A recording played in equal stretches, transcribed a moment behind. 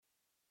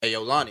Hey,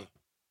 yo, Lonnie.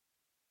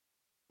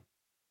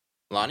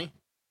 Lonnie?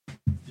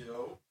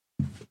 Yo.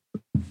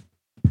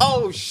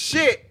 Oh,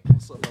 shit.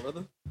 What's up, my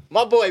brother?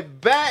 My boy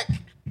back. Back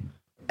in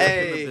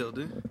Hey, the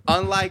building.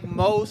 unlike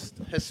most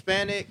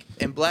Hispanic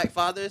and black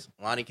fathers,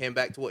 Lonnie came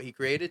back to what he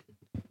created.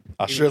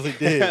 I surely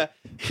did.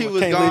 He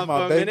was Can't gone leave my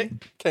for a baby.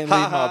 minute. Can't Ha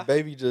leave my ha.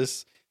 baby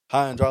just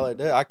high and dry like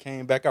that. I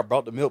came back. I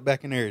brought the milk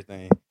back and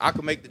everything. I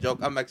could make the joke.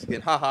 I'm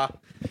Mexican. Haha.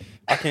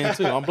 I can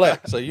too. I'm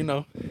black, so you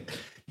know.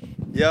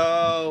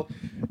 Yo,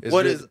 It's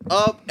what good. is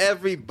up,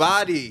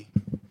 everybody?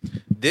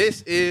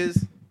 This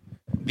is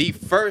the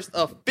first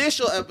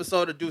official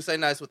episode of Do Say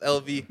Nice with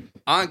LV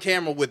on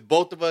camera with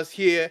both of us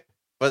here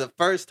for the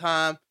first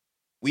time.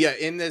 We are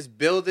in this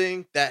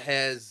building that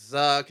has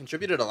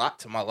contributed a lot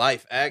to my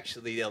life,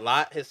 actually. A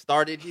lot has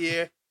started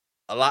here.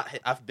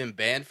 I've been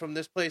banned from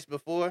this place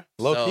before.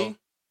 Low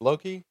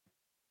key.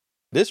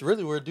 This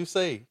really where Do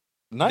Say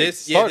Night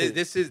started.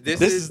 This is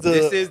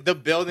the the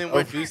building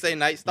where Oh, Do Say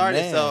Night started.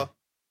 man. So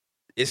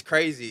it's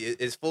crazy.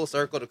 It's full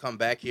circle to come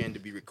back here and to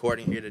be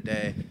recording here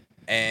today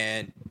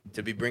and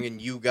to be bringing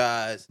you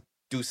guys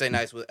Do Say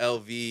Nice with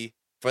LV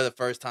for the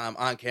first time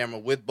on camera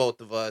with both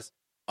of us.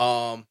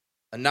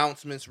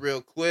 Announcements real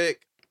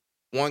quick.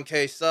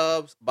 1K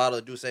subs, bottle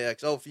of Douce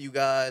XO for you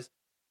guys.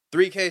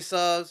 3K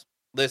subs.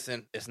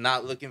 Listen, it's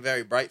not looking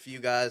very bright for you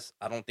guys.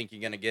 I don't think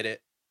you're going to get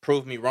it.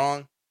 Prove me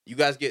wrong. You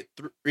guys get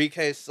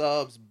 3K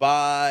subs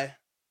by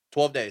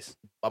 12 days.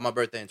 By my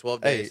birthday in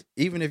 12 Hey, days.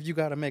 even if you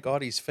got to make all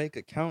these fake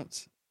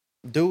accounts,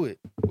 do it.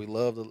 We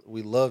love it.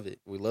 We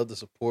love the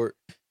support.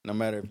 No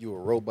matter if you're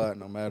a robot,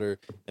 no matter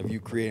if you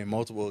create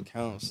multiple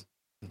accounts,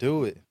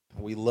 do it.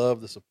 We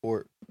love the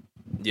support.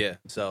 Yeah,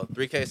 so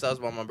 3K subs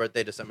by my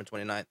birthday, December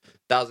 29th.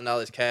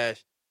 $1,000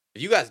 cash.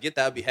 If you guys get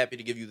that, I'd be happy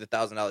to give you the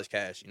 $1,000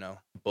 cash,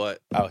 But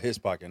Out his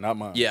pocket, not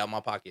mine. yeah, my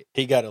pocket.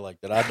 He got it like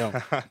that. I don't.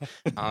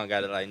 I don't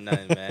got it like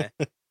nothing, man.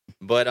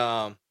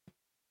 But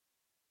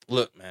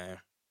look, man,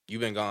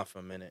 you've been gone for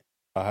a minute.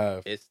 I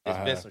have. It's I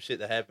been have. some shit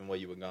that happened while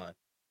you were gone.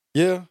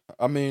 Yeah,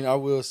 I mean, I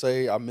will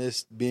say I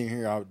missed being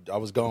here. I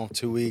was gone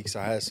 2 weeks.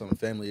 I had some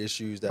family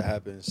issues that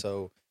happened,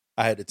 so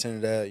I had to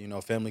tend to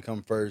that. Family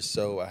come first,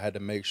 so I had to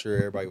make sure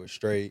everybody was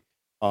straight.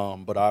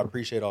 But I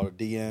appreciate all the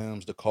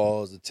DMs, the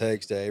calls, the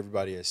texts that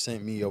everybody has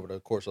sent me over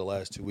the course of the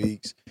last 2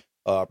 weeks.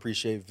 I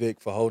appreciate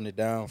Vic for holding it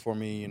down for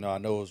me. I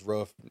know it was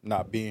rough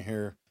not being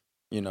here,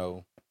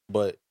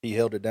 but he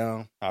held it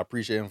down. I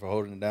appreciate him for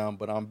holding it down.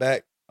 But I'm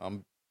back.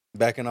 I'm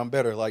back and I'm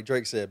better, like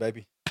Drake said,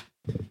 baby.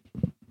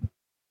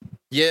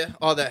 Yeah,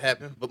 all that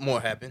happened, but more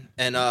happened.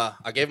 And I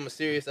gave him a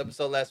serious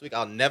episode last week.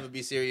 I'll never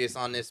be serious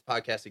on this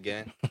podcast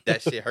again.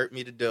 That shit hurt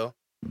me to do.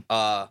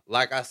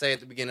 Like I say at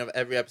the beginning of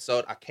every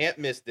episode, I can't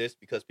miss this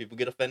because people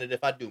get offended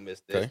if I do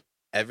miss this. Okay.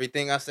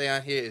 Everything I say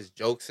on here is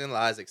jokes and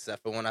lies,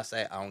 except for when I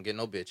say I don't get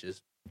no bitches.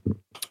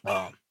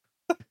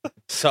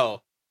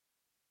 So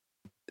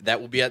that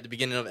will be at the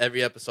beginning of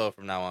every episode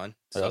from now on.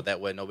 So Yeah. that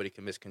way nobody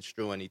can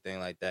misconstrue anything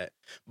like that.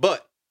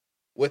 But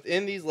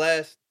within these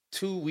last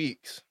 2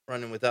 weeks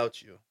running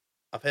without you,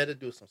 I've had to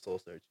do some soul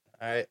searching.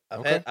 All right,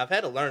 I've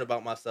had to learn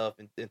about myself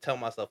and tell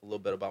myself a little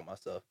bit about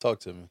myself. Talk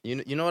to me.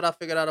 You know what I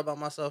figured out about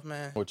myself,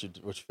 man? What you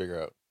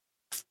figure out?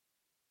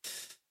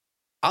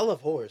 I love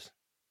horrors.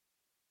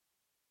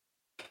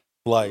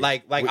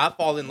 Like I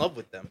fall in love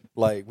with them.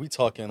 Like we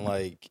talking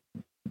like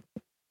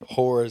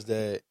horrors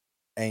that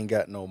ain't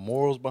got no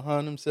morals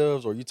behind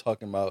themselves, or you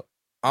talking about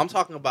I'm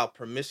talking about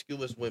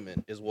promiscuous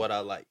women is what I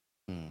like.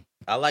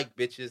 I like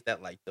bitches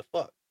that like the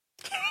fuck.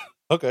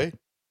 okay.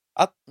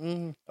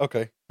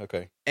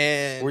 Okay.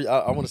 And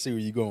I want to see where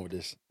you going with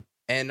this.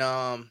 And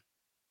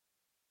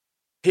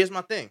here's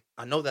my thing.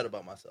 I know that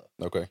about myself.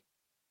 Okay.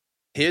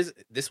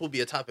 This will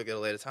be a topic at a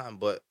later time,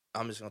 but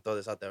I'm just gonna throw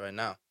this out there right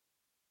now.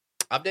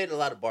 I've dated a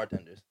lot of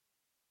bartenders.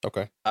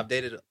 Okay. I've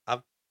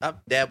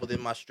dabbled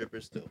in my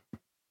strippers too.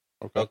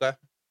 Okay.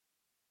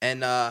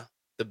 And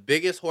the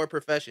biggest whore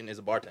profession is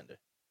a bartender.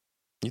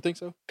 You think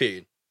so?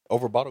 Period.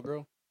 Over bottle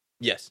girl?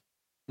 Yes.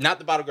 Not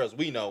the bottle girls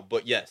we know,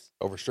 but yes.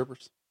 Over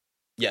strippers?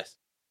 Yes.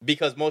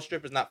 Because most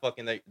strippers not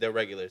fucking their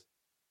regulars,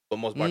 but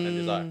most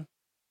bartenders are.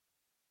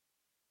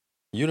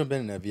 You done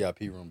been in that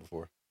VIP room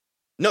before.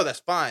 No, that's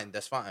fine.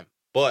 That's fine.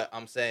 But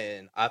I'm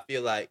saying I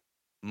feel like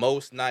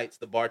most nights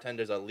the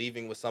bartenders are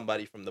leaving with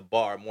somebody from the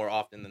bar more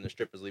often than the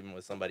strippers leaving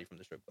with somebody from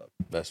the strip club.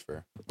 That's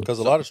fair. Because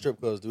a lot of strip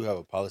clubs do have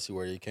a policy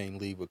where you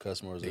can't leave with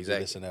customers or Exactly.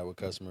 do this and that with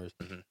customers.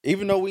 Mm-hmm.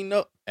 Even though we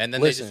know. And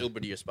then Listen, they just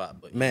Uber to your spot.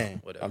 But man,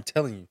 whatever. I'm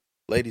telling you,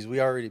 ladies, we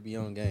already be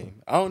on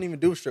game. I don't even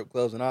do strip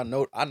clubs, and I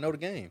know the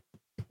game.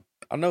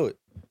 I know it.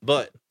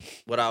 But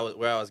where I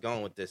was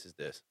going with this is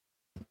this.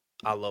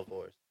 I love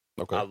whores.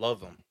 Okay. I love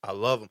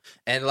them.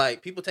 And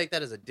like people take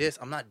that as a diss.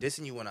 I'm not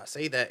dissing you when I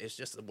say that. It's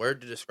just a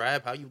word to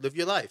describe how you live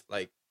your life.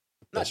 Like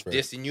I'm not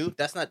dissing you.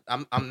 That's not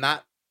I'm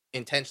not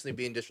intentionally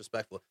being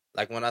disrespectful.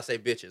 Like when I say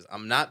bitches,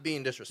 I'm not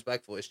being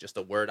disrespectful. It's just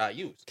a word I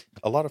use.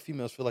 A lot of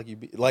females feel like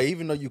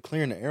even though you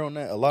clearing the air on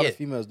that, a lot of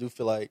females do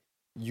feel like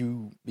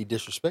you be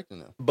disrespecting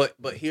them. But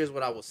here's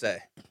what I will say.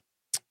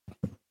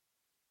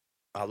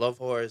 I love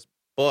whores,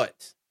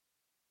 but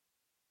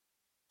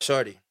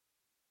shorty,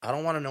 I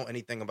don't want to know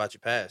anything about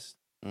your past.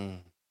 Mm.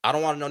 I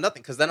don't want to know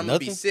nothing because then I'm going to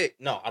be Nothing? sick.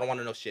 No, I don't want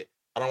to know shit.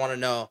 I don't want to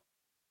know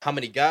how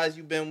many guys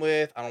you've been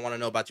with. I don't want to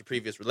know about your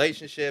previous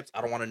relationships.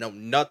 I don't want to know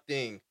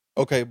nothing.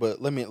 Okay,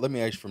 but let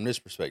me ask you from this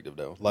perspective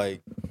though.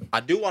 Like, I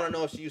do want to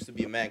know if she used to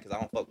be a man because I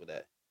don't fuck with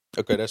that.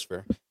 okay, that's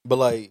fair. But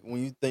like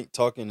when you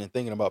talking and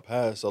thinking about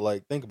past, so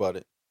like think about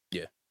it.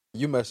 Yeah.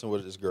 You messing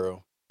with this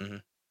girl,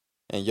 Mhm.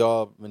 and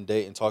y'all been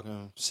dating,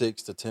 talking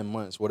 6 to 10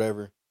 months,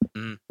 whatever,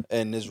 Mhm.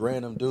 and this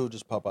random dude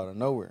just pop out of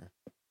nowhere.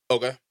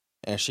 Okay.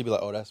 And she be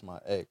like, "Oh, that's my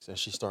ex," and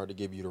she started to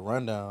give you the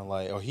rundown,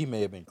 like, "Oh, he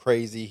may have been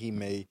crazy. He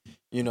may,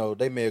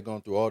 they may have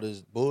gone through all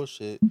this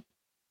bullshit."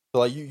 So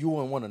like, you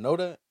wouldn't want to know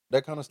that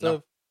kind of No.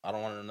 stuff. I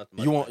don't want to know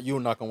nothing.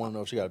 You're not gonna want to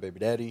know if she got a baby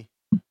daddy.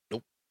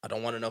 Nope. I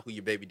don't want to know who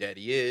your baby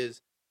daddy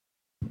is.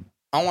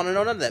 I don't want to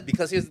know none of that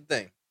because here's the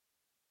thing.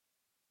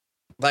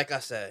 Like I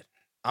said,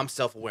 I'm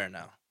self-aware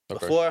now.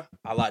 Okay. Before,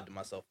 I lied to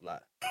myself a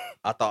lot.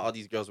 I thought all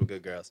these girls were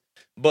good girls.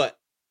 But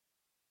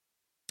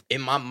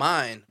in my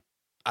mind,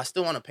 I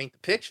still want to paint the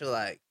picture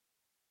like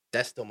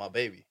that's still my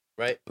baby,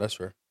 right? That's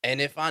fair.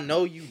 And if I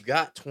know you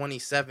got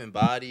 27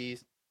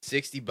 bodies,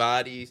 60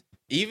 bodies,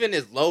 even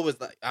as low as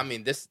like, I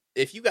mean,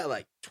 if you got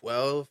like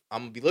 12,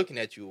 I'm gonna be looking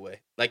at you away.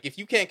 Like if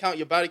you can't count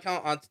your body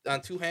count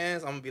on two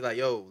hands, I'm gonna be like,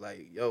 yo,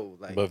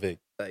 But Vic,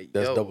 like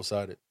that's yo. double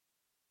sided.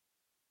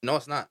 No,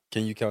 it's not.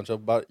 Can you count your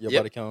body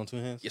count on 2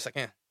 hands? Yes, I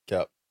can.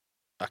 Cap.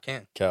 I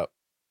can. Cap.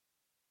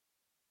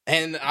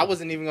 And I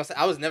was never gonna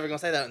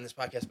say that in this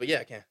podcast, but yeah,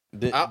 I can.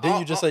 Didn't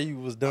you just say you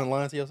was done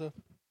lying to yourself?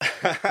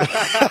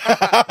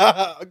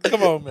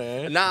 Come on,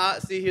 man. Nah,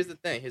 see, here's the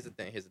thing.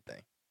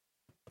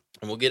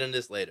 And we'll get into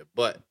this later.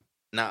 But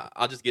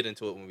I'll just get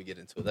into it when we get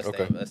into it.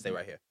 Let's stay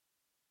right here.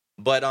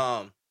 But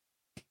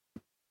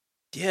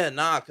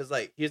yeah, cause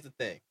like here's the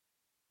thing.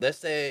 Let's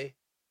say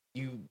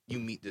you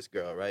meet this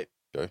girl, right?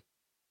 Okay.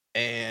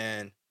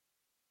 And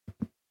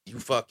you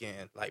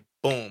fucking like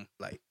boom,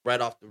 like right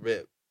off the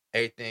rip.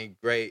 Everything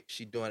great.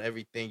 She doing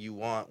everything you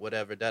want,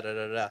 whatever, da da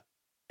da da.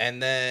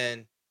 And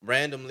then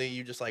randomly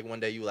you just like one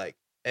day you like,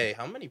 hey,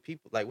 how many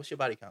people, like what's your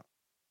body count?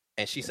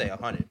 And she say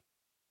 100.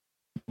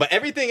 But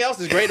everything else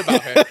is great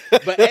about her.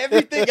 But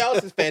everything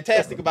else is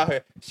fantastic about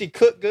her. She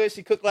cook good.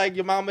 She cook like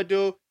your mama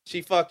do.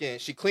 She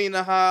clean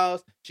the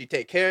house. She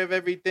take care of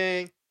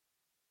everything.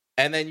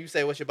 And then you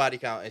say, what's your body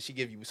count? And she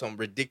give you some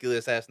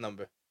ridiculous ass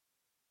number.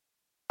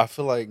 I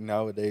feel like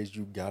nowadays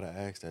you gotta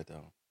ask that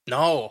though.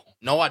 No,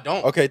 I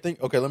don't. Okay,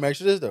 let me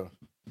ask you this though.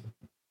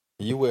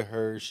 You with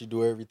her, she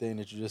do everything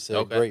that you just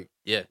said, great.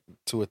 Yeah.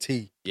 To a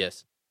T.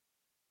 Yes.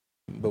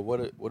 But what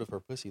if her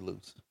pussy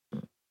loose?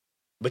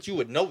 But you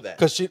would know that.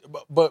 Cause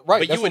but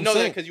right. But you would know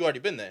that because you already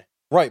been there.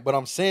 Right, but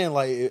I'm saying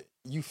like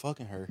you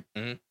fucking her,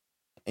 mm-hmm.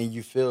 and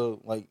you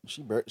feel like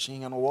she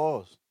ain't got no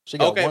walls. She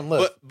got one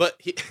left. But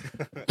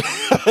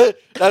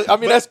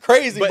that's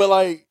crazy. But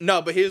like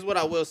no. But here's what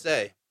I will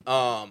say.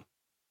 Some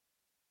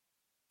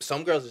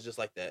girls are just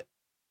like that.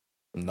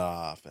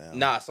 Nah,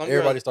 fam.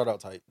 Everybody start out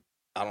tight.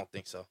 I don't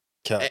think so.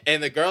 Cap.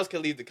 And the girls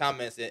can leave the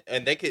comments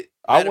and they could.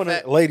 I want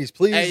to, ladies,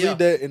 please leave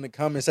that in the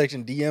comment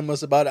section. DM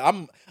us about it.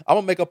 I'm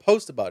gonna make a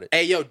post about it.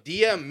 Hey, yo,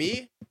 DM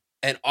me.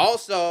 And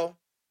also,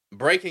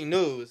 breaking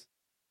news: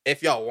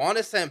 if y'all want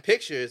to send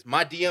pictures,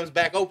 my DM's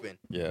back open.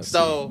 Yeah.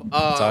 So,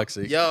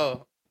 toxic.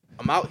 Yo,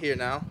 I'm out here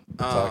now.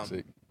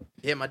 Toxic.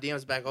 Yeah, my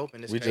DM's back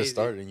open. It's we crazy. just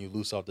started and you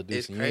loose off the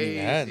deuce and you crazy. ain't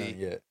even had none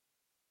yet.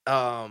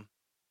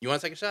 You want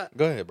to take a shot?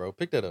 Go ahead, bro.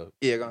 Pick that up.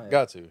 Yeah, go ahead.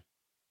 Got to.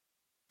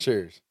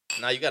 Cheers.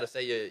 Now you gotta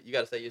say your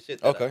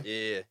shit. Okay.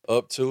 Yeah.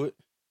 Up to it,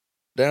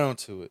 down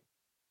to it.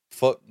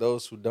 Fuck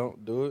those who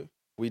don't do it.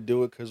 We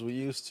do it because we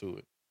used to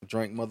it.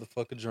 Drink,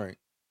 motherfucker, drink.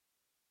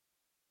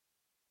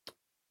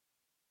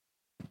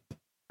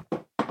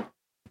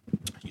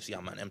 You see,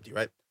 I'm on empty,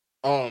 right?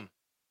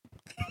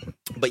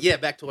 But yeah,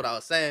 back to what I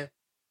was saying.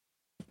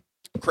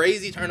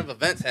 Crazy turn of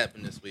events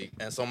happened this week,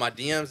 and so my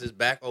DMs is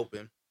back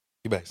open.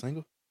 You back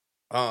single?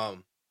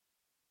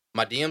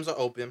 My DMs are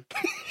open.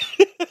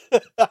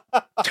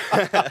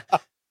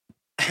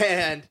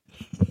 And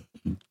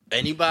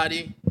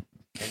anybody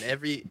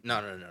and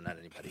not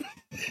anybody.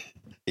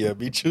 Yeah,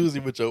 be choosy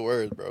with your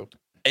words, bro.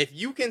 If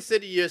you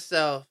consider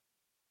yourself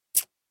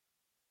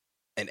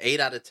an 8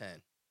 out of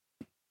 10,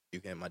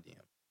 you can hit my DM.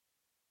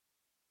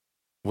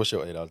 What's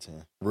your 8 out of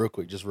 10? Real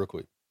quick.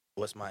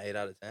 What's my 8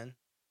 out of 10?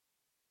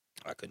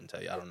 I couldn't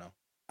tell you. I don't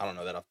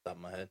know that off the top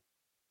of my head.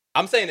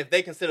 I'm saying if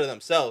they consider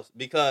themselves,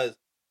 because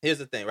here's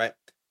the thing, right?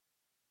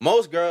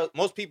 Most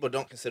people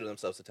don't consider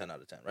themselves a 10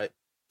 out of 10, right?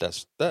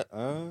 That's that.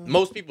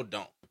 Most people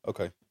don't.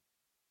 Okay.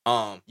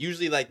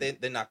 Usually like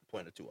they knock a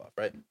point or two off,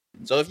 right?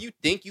 So if you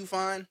think you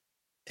fine,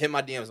 hit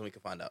my DMs and we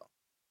can find out.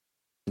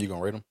 You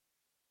gonna rate them?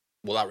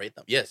 Will I rate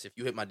them? Yes. If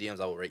you hit my DMs,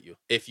 I will rate you.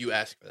 If you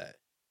ask for that.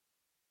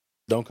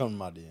 Don't come to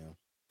my DM.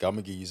 I'm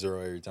gonna give you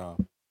 0 every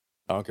time.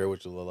 I don't care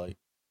what you look like.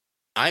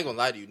 I ain't gonna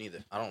lie to you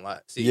neither. I don't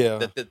lie. See, yeah.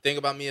 The thing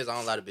about me is I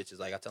don't lie to bitches.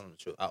 Like I tell them the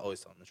truth. I always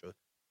tell them the truth.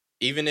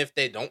 Even if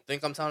they don't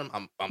think I'm telling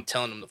them, I'm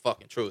telling them the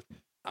fucking truth.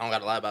 I don't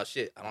gotta lie about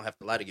shit. I don't have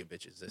to lie to get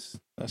bitches.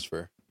 That's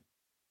fair.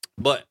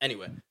 But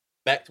anyway,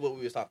 back to what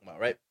we was talking about,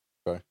 right?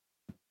 Okay.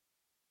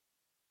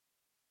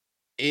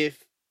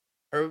 if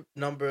her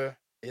number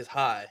is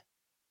high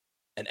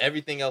and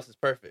everything else is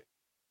perfect,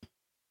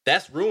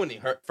 that's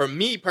ruining her. For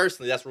me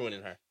personally, that's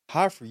ruining her.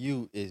 High for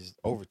you is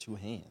over 2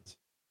 hands.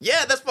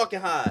 Yeah, that's fucking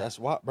high. That's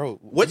why, bro.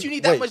 What you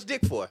need that much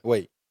dick for?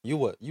 Wait, you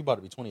what? You about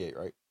to be 28,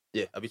 right?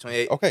 Yeah, I'll be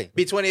 28. Okay.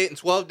 Be 28 in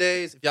 12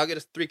 days. If y'all get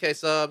us 3K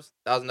subs,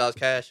 $1,000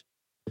 cash.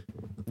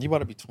 You about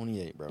to be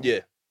 28, bro.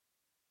 Yeah.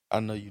 I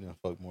know you done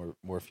fuck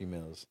more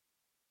females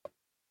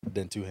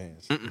than 2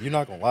 hands. You're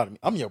not gonna lie to me.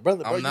 I'm your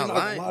brother, bro. I'm not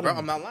lying, bro.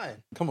 I'm not lying.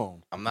 Come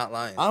on. I'm not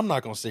lying. I'm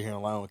not gonna sit here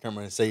and lie on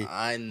camera and say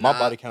I'm my not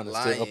body count is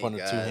still up lying, under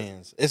guys. 2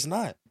 hands. It's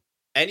not.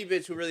 Any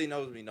bitch who really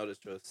knows me know this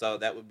truth. So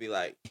that would be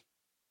like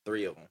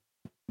 3 of them.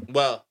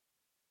 Well,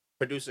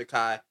 producer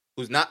Kai,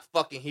 who's not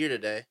fucking here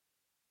today,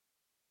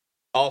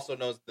 also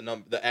knows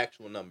the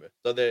actual number.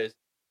 So there's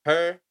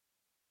her,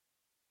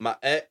 my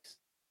ex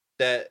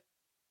that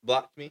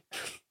blocked me.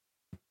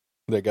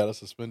 They got us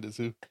suspended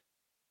too.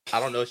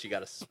 I don't know if she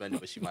got us suspended,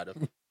 but she might have.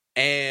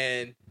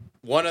 And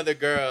one other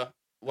girl,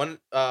 one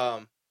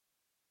other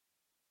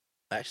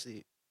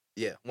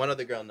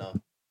girl, no,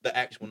 the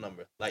actual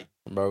number. Like,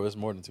 Bro, it's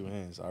more than 2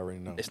 hands. I already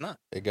know. it's not.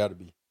 It got to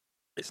be.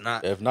 It's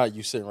not. If not,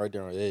 you sitting right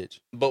there on the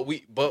edge. But we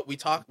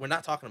talk. We're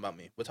not talking about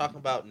me. We're talking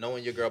about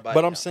knowing your girl body.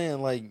 But I'm count.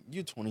 saying, like,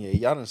 you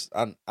 28.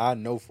 I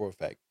know for a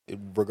fact,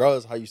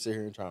 regardless how you sit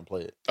here and try and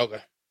play it,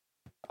 Okay.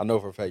 I know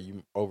for a fact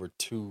you over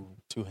two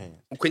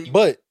hands. Can you?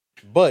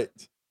 But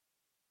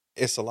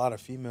it's a lot of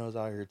females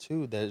out here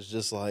too that's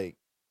just like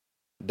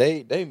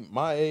they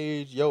my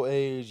age, your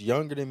age,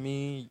 younger than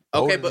me.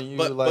 Okay, older than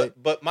you,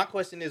 but my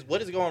question is,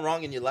 what is going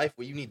wrong in your life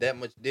where you need that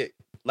much dick?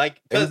 Like,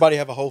 everybody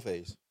have a whole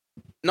phase.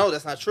 No,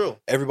 that's not true.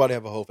 Everybody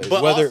have a whole phase.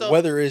 But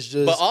whether it's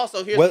just. But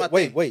also, here's my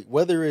thing. Wait.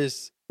 Whether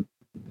it's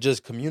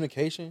just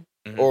communication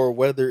Mhm. or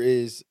whether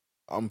it's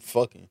I'm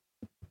fucking.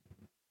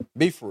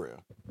 Be for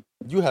real.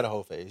 You had a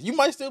whole phase. You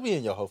might still be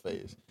in your whole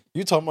phase.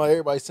 You talking about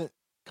everybody sent.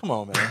 Come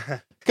on,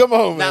 man. Come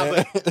on,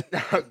 man.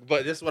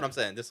 But this is what I'm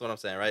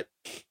saying. Right?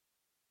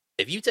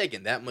 If you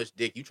taking that much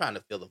dick, you trying to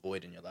fill a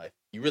void in your life.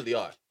 You really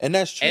are. And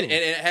that's true. And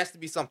it has to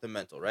be something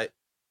mental, right?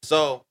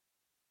 So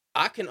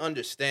I can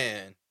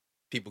understand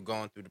people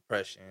going through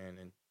depression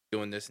and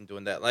doing this and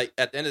doing that. Like,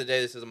 at the end of the day,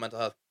 this is a mental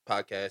health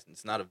podcast, and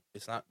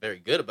it's not very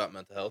good about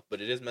mental health, but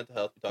it is mental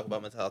health. We talk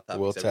about mental health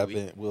topics every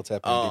week. We'll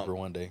tap in deeper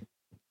one day.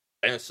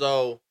 And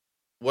so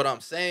what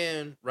I'm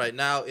saying right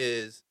now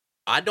is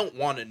I don't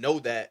want to know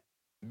that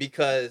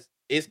because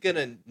it's going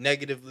to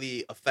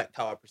negatively affect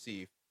how I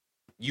perceive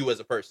you as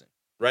a person,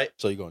 right?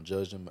 So you're going to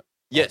judge them?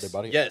 Yes, their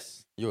body?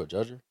 yes. You a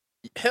judger?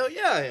 Hell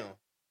yeah, I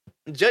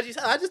am. Judges,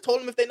 I just told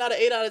them if they're not an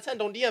 8 out of 10,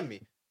 don't DM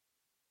me.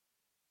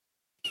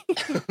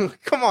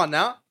 Come on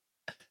now.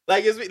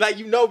 Like, it's me, like,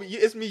 you know,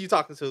 it's me you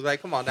talking to.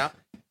 Like, come on now.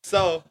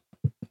 So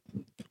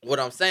what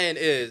I'm saying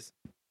is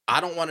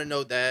I don't want to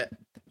know that.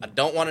 I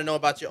don't want to know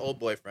about your old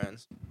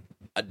boyfriends.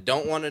 I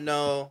don't want to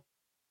know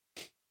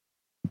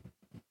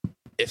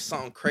if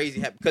something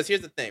crazy happened. Because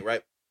here's the thing,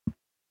 right?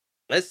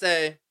 Let's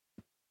say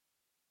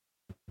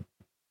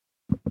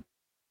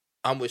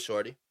I'm with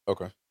Shorty.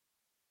 Okay.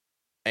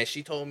 And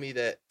she told me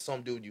that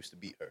some dude used to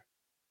beat her.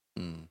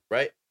 Mm.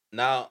 Right?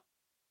 Now,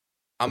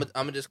 I'm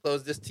gonna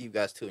disclose this to you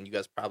guys too, and you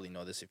guys probably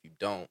know this if you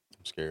don't.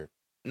 I'm scared.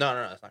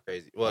 No, it's not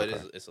crazy. Well, Okay.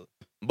 it is.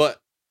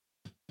 But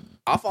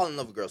I'll fall in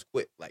love with girls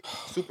quick, like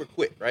super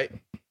quick, right?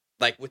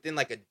 Like within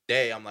like a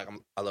day, I'm like,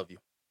 I love you.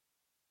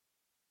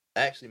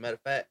 Actually, matter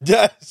of fact,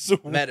 That's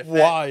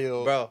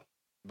wild,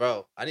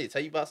 bro. I need to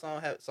tell you about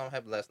something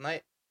happened last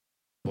night,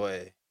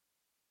 boy.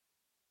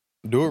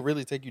 Do it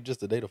really take you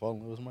just a day to fall in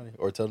love with somebody,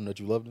 or tell them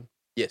that you love them?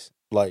 Yes,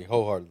 like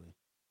wholeheartedly.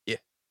 Yeah,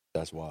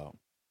 that's wild.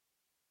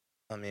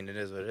 I mean, it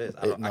is what it is.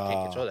 I can't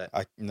control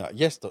that.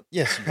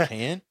 Yes, you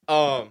can.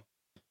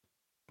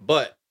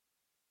 But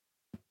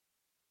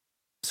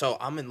so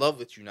I'm in love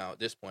with you now at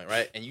this point,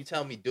 right? And you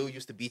tell me, dude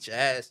used to beat your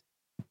ass.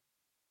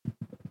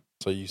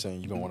 So you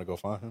saying you gonna want to go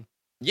find him?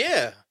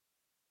 Yeah,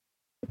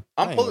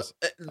 I ain't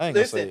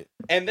gonna say it.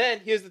 And then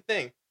here's the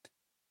thing: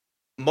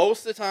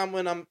 most of the time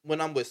when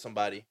I'm with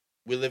somebody,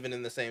 we're living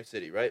in the same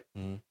city, right?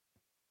 Mm-hmm.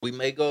 We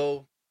may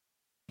go.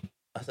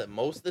 I said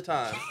most of the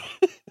time.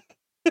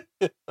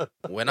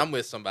 When I'm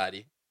with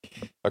somebody,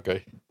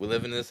 okay, we're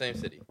living in the same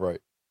city, right?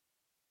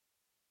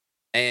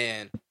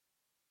 And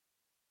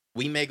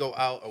we may go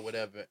out or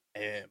whatever,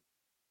 and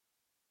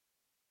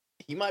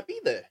he might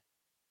be there.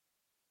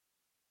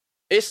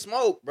 It's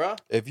smoke, bro.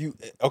 If you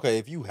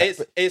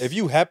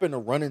happen to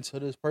run into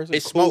this person,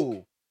 it's cool.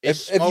 Smoke.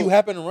 If you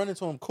happen to run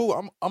into him,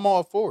 cool. I'm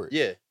all for it.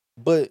 Yeah,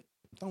 but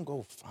don't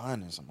go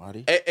finding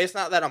somebody. It's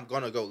not that I'm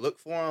gonna go look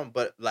for him,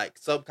 but like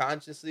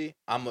subconsciously,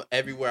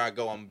 everywhere I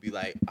go, I'm gonna be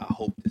like, I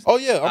hope this. Oh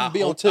yeah, I'm gonna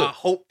be on tip. I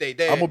hope they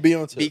there. I'm gonna be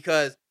on tip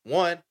because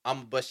one, I'm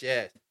gonna bust your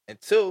ass, and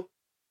two,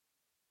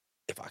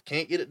 if I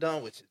can't get it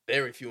done, which is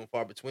very few and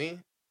far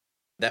between,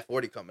 that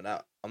 40 coming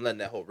out. I'm letting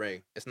that whole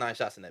ring. It's 9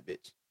 shots in that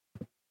bitch.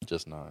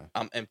 Just 9.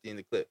 I'm emptying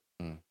the clip.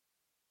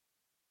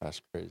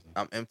 That's crazy.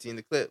 I'm emptying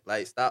the clip.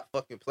 Like, stop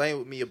fucking playing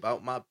with me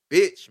about my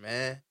bitch,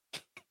 man.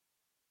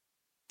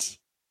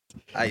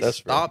 Like, That's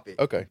fair. stop it.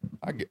 Okay,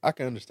 I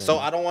can understand. So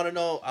that. I don't want to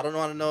know. I don't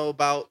want to know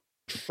about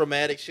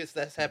traumatic shits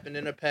that's happened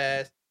in the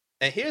past.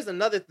 And here's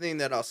another thing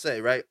that I'll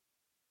say. Right,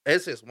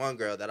 there's this one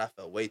girl that I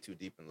felt way too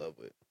deep in love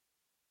with,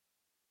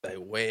 like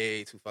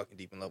way too fucking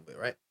deep in love with.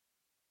 Right,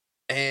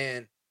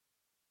 and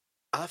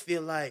I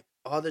feel like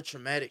all the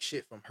traumatic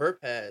shit from her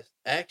past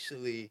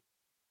actually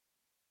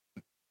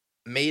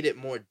made it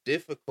more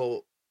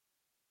difficult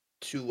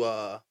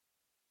to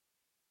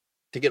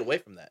get away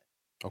from that.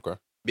 Okay.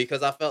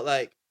 Because I felt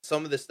like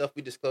some of the stuff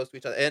we disclosed to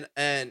each other,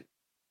 and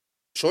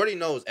Shorty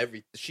knows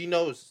everything. She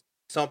knows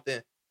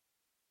something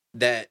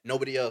that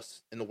nobody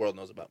else in the world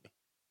knows about me.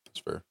 That's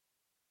fair.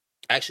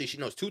 Actually, she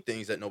knows two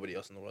things that nobody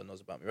else in the world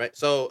knows about me, right?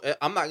 So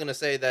I'm not gonna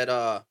say that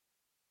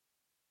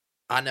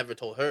I never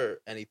told her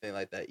anything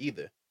like that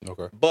either.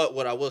 Okay. But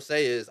what I will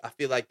say is I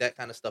feel like that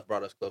kind of stuff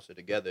brought us closer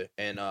together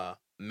and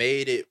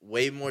made it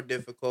way more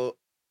difficult.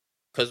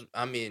 Cause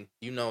I mean,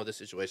 you know the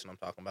situation I'm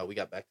talking about. We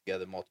got back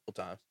together multiple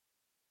times.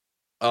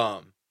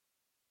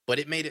 But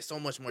it made it so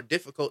much more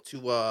difficult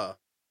to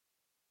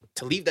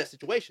leave that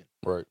situation.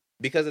 Right.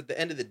 Because at the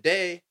end of the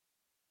day,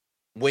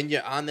 when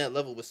you're on that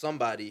level with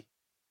somebody,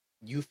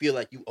 you feel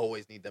like you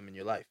always need them in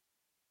your life.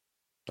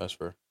 That's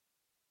fair.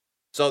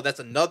 So that's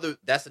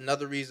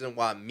another reason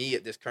why me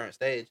at this current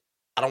stage,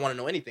 I don't want to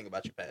know anything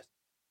about your past.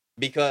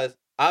 Because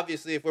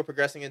obviously if we're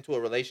progressing into a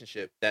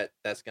relationship,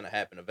 that's gonna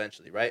happen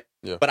eventually, right?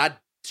 Yeah. But I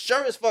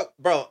sure as fuck,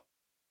 bro,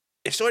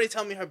 if Shorty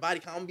tell me her body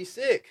count, I'm gonna be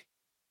sick.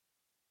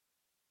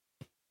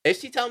 If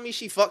she tell me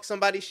she fucked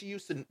somebody she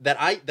used to that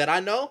I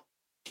know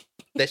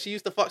that she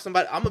used to fuck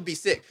somebody, I'm gonna be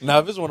sick. Now,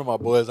 if it's one of my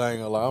boys, I ain't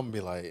gonna lie. I'm gonna be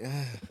like,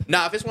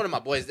 Nah, if it's one of my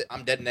boys,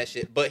 I'm dead in that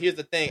shit. But here's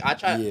the thing: I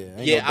Yeah, ain't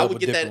no I would double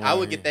get that. dipping I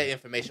would around get that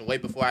information way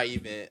before I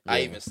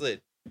even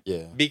slid.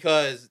 yeah.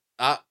 Because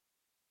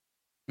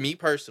me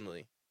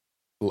personally,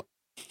 L-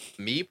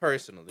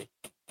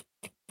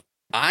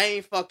 I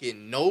ain't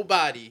fucking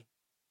nobody.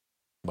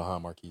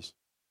 Behind Marquise.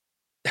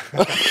 And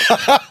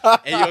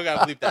you don't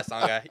gotta bleep that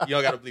song, guy. You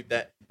don't gotta bleep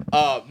that.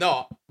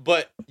 No,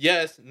 but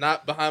yes,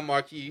 not behind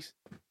Marquise.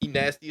 He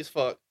nasty as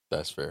fuck.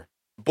 That's fair.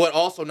 But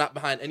also not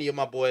behind any of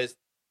my boys,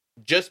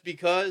 just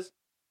because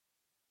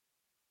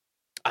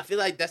I feel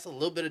like that's a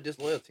little bit of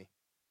disloyalty.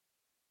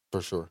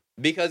 For sure.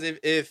 Because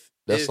if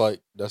That's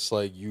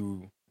like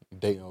you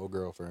dating an old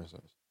girl, for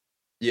instance.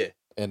 Yeah.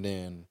 And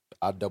then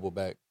I double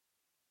back.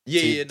 No.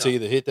 To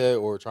either hit that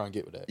or try and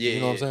get with that. Yeah, you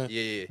know what I'm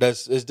saying? Yeah.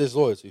 It's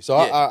disloyalty.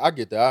 So Yeah. I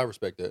get that. I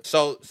respect that.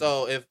 So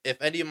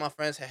if any of my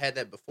friends had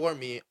that before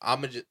me,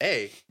 I'ma just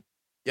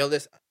yo,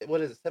 listen,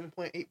 what is it?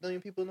 7.8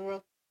 billion people in the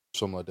world.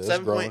 Something like that.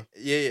 It's growing.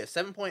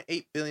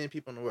 7.8 billion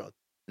people in the world.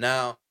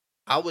 Now,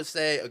 I would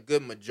say a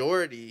good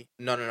majority.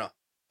 No.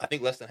 I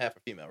think less than half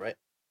are female, right?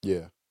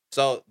 Yeah.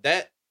 So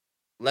that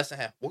less than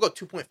half. We'll go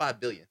 2.5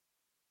 billion.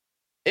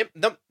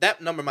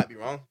 That number might be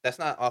wrong. That's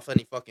not off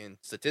any fucking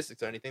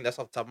statistics or anything. That's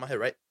off the top of my head,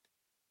 right?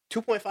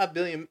 2.5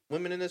 billion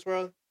women in this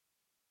world.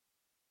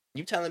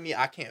 You telling me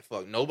I can't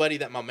fuck nobody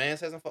that my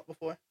mans hasn't fucked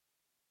before?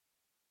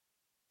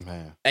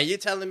 Man. And you're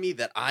telling me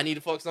that I need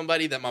to fuck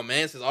somebody that my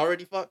mans has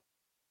already fucked?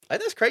 Like,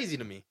 that's crazy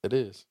to me. It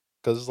is.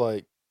 Because it's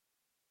like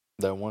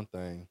that one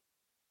thing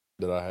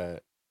that I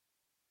had.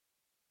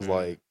 It's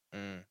like.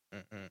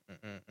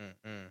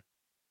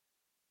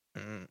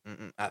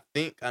 I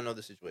think I know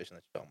the situation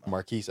that you're talking about.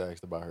 Marquise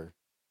asked about her.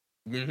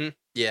 Mm-hmm.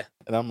 Yeah.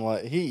 And I'm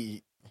like,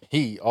 he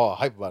all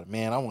hype about it.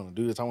 Man, I want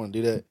to do this. I want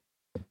to do that.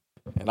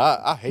 And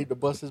I hate to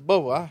bust his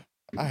bubble.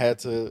 I had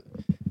to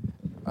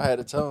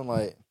tell him,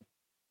 like,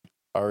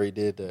 I already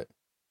did that.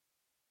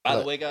 By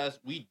the way, guys,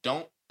 we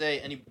don't say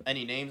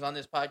any names on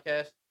this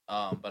podcast.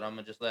 But I'm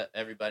gonna just let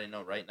everybody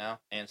know right now,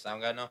 and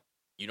Sound Guy know.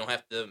 You don't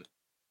have to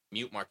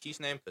mute Marquise'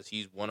 name because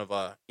he's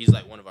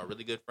like one of our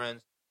really good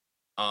friends.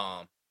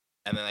 And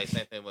then like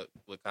same thing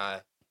with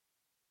Kai.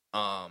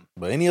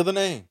 But any other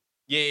name?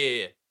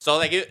 Yeah. So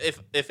like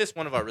if it's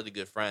one of our really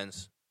good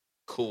friends,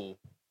 cool.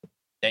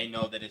 They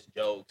know that it's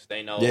jokes.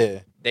 They know. Yeah.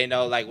 They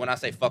know like when I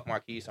say fuck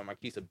Marquise or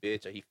Marquise a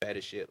bitch or he fat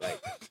as shit,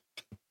 like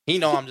he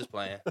know I'm just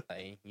playing.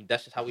 Like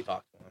that's just how we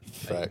talk to him.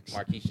 Like, Facts.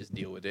 Marquise just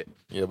deal with it.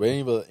 Yeah,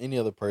 but any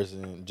other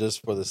person,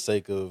 just for the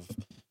sake of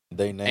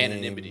they name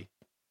Anonymity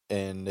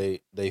and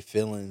they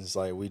feelings,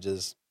 like we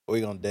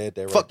gonna dead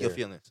that right fuck there. your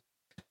feelings.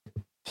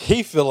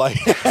 He feel like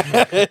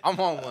I'm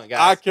on one, guys.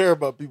 I care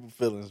about people's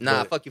feelings.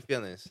 Nah, but fuck your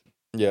feelings.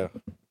 yeah.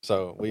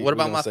 So what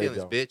about my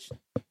feelings, bitch?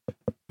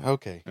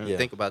 Okay. Yeah.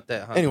 Think about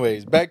that, huh?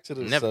 Anyways, back to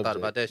the Never subject. thought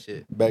about that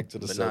shit. Back to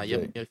the But nah,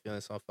 subject. your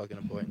feelings so fucking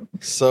important.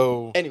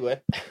 So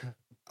Anyway,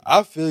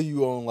 I feel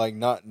you on like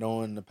not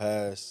knowing the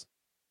past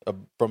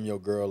from your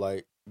girl,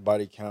 like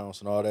body counts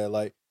and all that.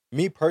 Like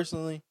me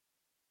personally,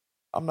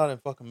 I'm not in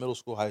fucking middle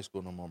school, high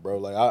school no more, bro.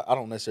 Like I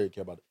don't necessarily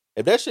care about it.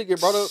 If that shit get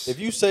brought up, if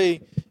you say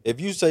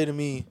to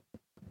me,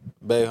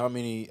 babe, how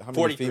many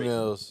 43.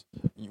 females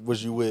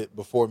was you with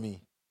before me?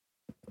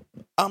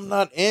 I'm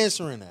not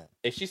answering that.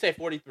 if she say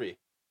 43,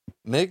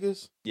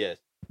 Niggas? yes.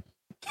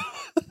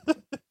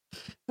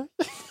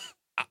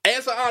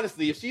 Answer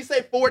honestly. If she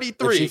say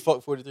 43, If she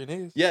fuck 43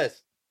 niggas?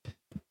 yes.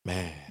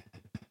 Man.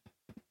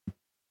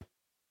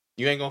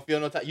 You ain't gonna feel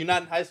no type. You're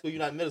not in high school.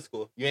 You're not in middle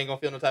school. You ain't gonna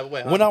feel no type of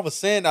way. Huh? When I was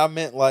saying, I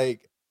meant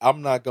like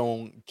I'm not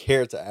gonna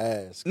care to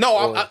ask. No,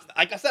 or,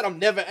 like I said, I'm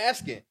never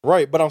asking.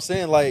 Right, but I'm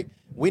saying like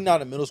we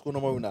not in middle school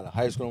no more. We're not in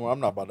high school no more. I'm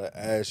not about to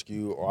ask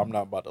you, or I'm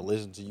not about to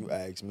listen to you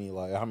ask me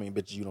like how many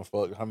bitches you done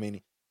fuck, how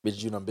many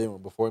bitches you done been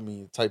with before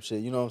me, type shit.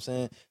 You know what I'm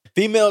saying?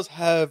 Females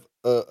have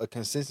a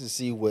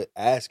consistency with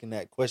asking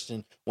that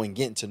question when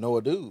getting to know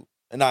a dude,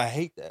 and I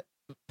hate that.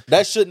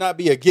 That should not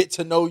be a get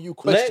to know you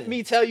question. Let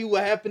me tell you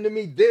what happened to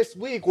me this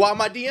week while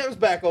my DM's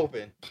back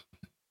open.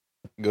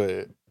 Go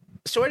ahead.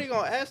 Shorty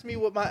gonna ask me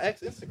what my ex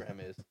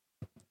Instagram is.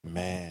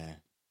 Man,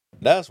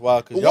 that's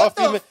wild. Cause y'all What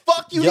the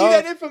fuck you need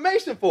that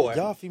information for?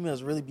 Y'all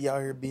females really be out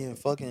here being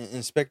fucking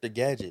Inspector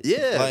Gadget.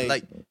 Yeah,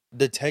 like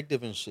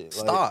detective and shit.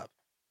 Stop.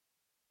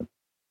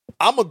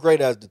 I'm a great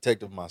ass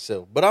detective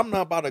myself, but I'm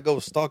not about to go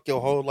stalk your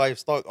whole life,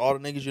 stalk all the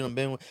niggas you done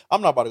been with. I'm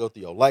not about to go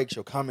through your likes,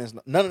 your comments.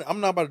 I'm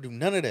not about to do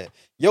none of that.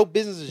 Your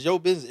business is your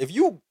business. If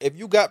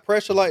you got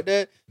pressure like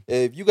that,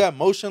 if you got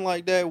motion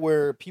like that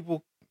where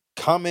people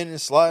comment and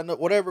sliding up,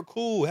 whatever,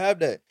 cool, have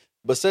that.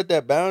 But set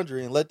that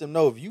boundary and let them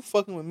know if you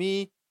fucking with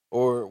me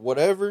or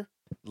whatever,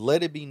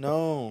 let it be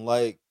known.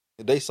 Like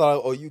if they saw,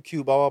 oh, you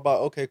cute, blah, blah,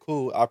 blah. Okay,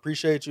 cool. I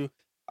appreciate you.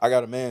 I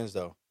got a man's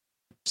though.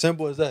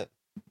 Simple as that.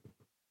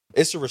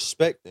 It's a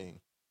respect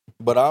thing.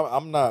 But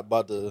I'm not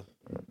about to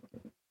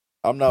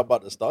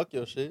stalk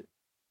your shit.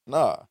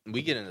 Nah.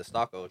 We get into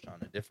stalker on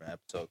a different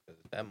episode because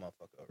that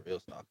motherfucker a real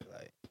stalker.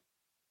 Like,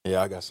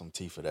 yeah, I got some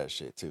tea for that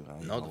shit too. I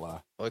ain't gonna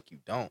lie. Fuck you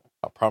don't.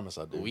 I promise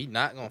I do. We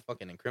not gonna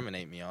fucking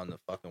incriminate me on the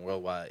fucking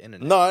worldwide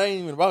internet. No, it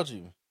ain't even about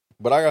you.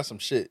 But I got some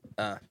shit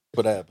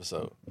for that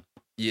episode.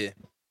 Yeah.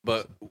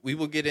 But we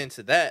will get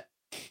into that.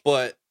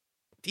 But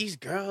these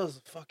girls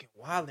are fucking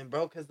wilding,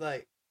 bro. Cause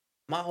like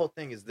my whole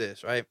thing is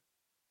this, right?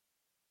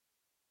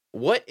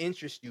 What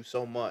interests you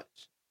so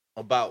much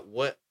about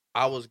what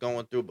I was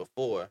going through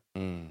before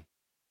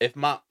if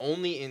my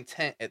only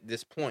intent at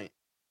this point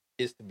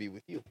is to be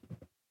with you?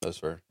 That's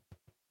fair.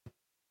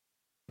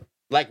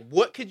 Like,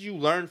 what could you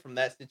learn from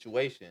that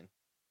situation?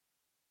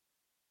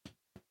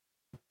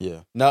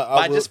 Yeah. Now,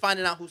 by just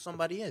finding out who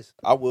somebody is.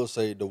 I will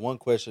say the one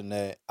question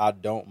that I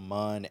don't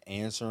mind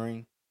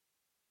answering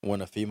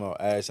when a female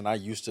asks, and I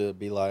used to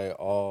be like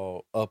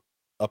all up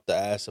the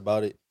ass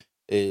about it,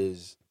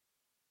 is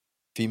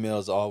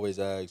females always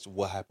ask,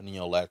 what happened in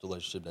your last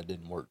relationship that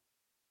didn't work?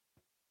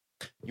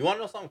 You want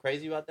to know something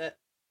crazy about that?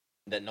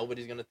 That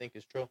nobody's going to think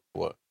is true?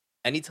 What?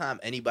 Anytime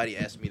anybody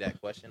asks me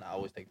that question, I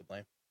always take the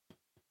blame.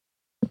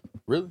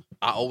 Really?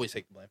 I always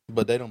take the blame.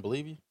 But they don't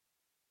believe you?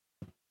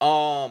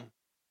 I'm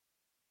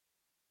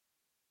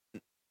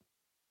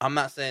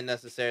not saying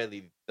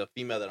necessarily the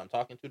female that I'm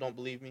talking to don't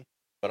believe me,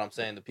 but I'm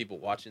saying the people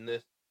watching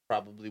this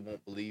probably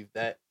won't believe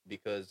that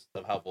because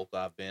of how vocal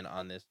I've been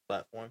on this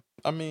platform.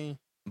 I mean...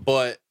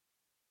 But,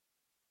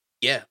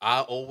 yeah,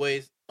 I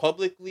always,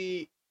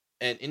 publicly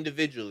and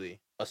individually,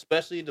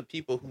 especially the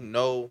people who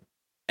know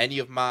any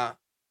of my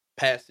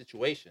past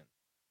situations,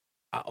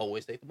 I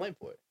always take the blame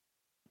for it.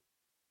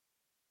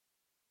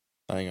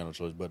 I ain't got no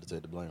choice but to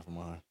take the blame for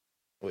mine.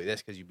 Wait,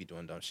 that's because you be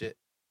doing dumb shit.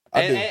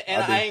 I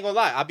ain't gonna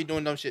lie, I be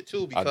doing dumb shit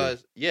too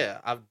because, yeah,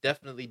 I've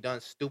definitely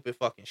done stupid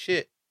fucking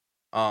shit.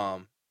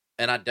 And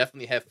I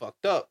definitely have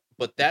fucked up.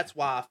 But that's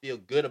why I feel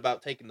good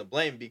about taking the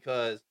blame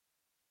because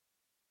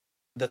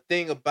the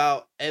thing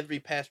about every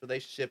past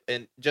relationship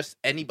and just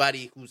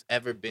anybody who's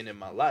ever been in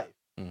my life,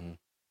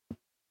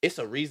 it's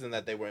a reason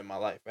that they were in my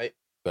life, right?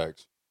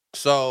 Facts.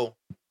 So,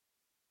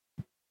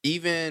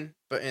 even,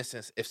 for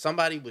instance, if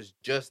somebody was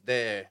just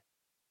there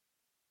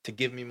to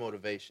give me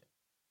motivation,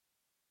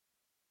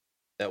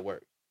 that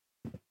worked.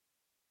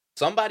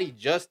 Somebody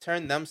just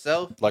turned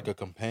themselves... Like a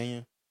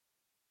companion?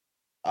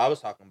 I was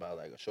talking about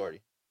like a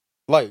shorty.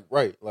 Like,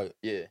 right, like...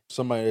 Yeah.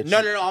 Somebody that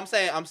No, I'm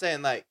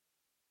saying like...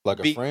 Like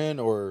a friend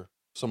or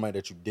somebody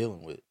that you're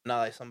dealing with? Not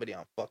like somebody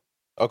I'm fucking.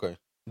 Okay.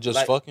 Just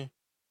like, fucking?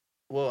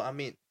 Well, I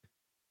mean...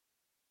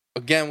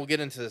 Again, we'll get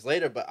into this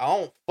later, but I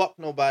don't fuck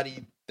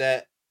nobody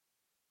that...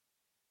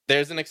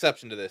 There's an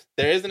exception to this.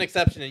 There is an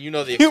exception, and you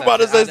know the exception. You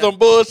about to say some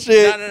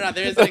bullshit. No.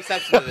 There is an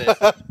exception to this.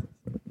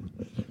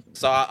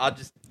 So I'll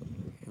just...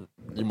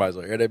 You might as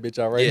well air that bitch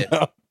out right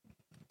now.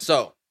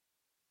 So,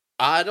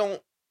 I don't...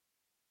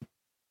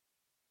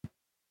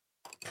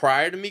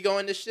 Prior to me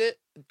going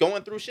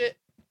through shit,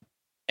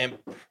 and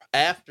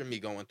after me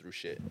going through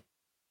shit,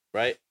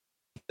 right?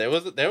 There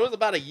was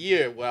about a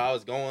year where I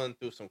was going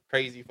through some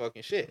crazy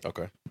fucking shit.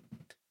 Okay.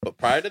 But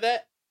prior to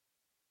that,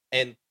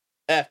 and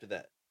after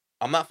that,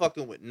 I'm not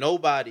fucking with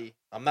nobody.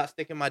 I'm not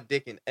sticking my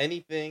dick in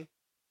anything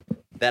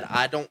that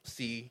I don't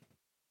see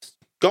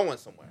going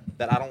somewhere,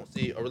 that I don't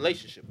see a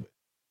relationship with.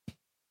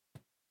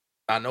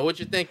 I know what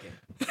you're thinking.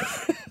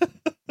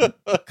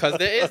 Because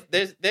there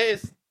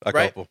is a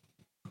right? couple.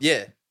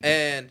 Yeah.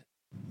 And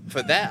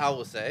for that, I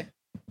will say,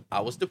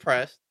 I was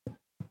depressed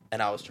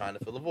and I was trying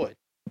to fill a void.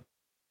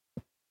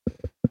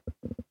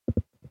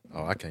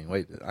 Oh, I can't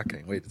wait to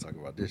talk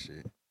about this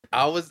shit.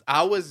 I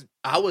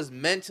was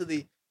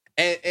mentally,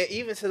 and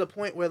even to the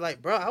point where,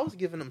 like, bro, I was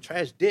giving them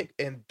trash dick,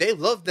 and they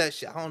loved that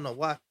shit. I don't know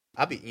why.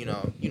 I be, you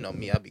know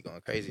me, I be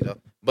going crazy though.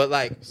 But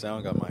like,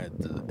 Sound got my head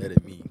to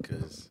edit me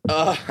because.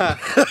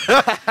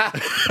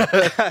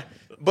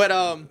 but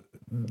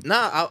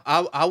nah,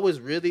 I was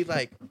really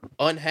like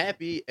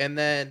unhappy, and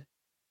then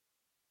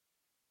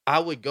I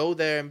would go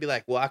there and be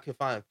like, well, I could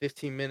find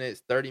 15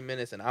 minutes, 30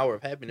 minutes, an hour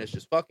of happiness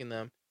just fucking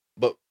them.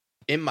 But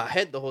in my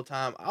head the whole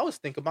time, I was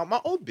thinking about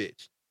my old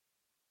bitch.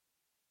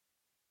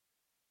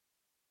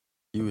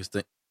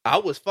 I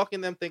was fucking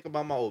them thinking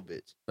about my old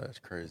bitch. That's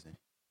crazy.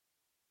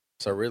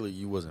 So really,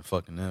 you wasn't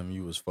fucking them.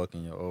 You was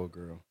fucking your old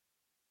girl.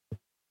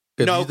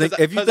 No,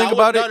 if you think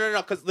about it,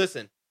 no. Because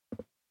listen,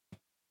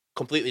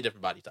 completely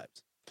different body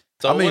types.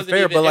 So I mean,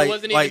 fair, but like, it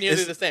wasn't even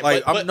nearly the same.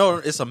 Like, but, no,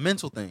 it's a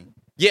mental thing.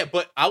 Yeah,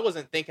 but I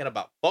wasn't thinking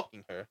about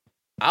fucking her.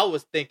 I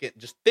was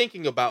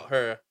thinking about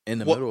her In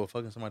the middle of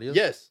fucking somebody else?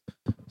 Yes.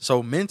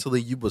 So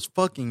mentally, you was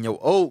fucking your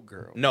old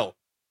girl. No.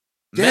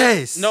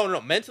 Yes.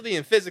 No. Mentally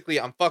and physically,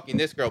 I'm fucking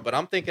this girl, but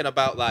I'm thinking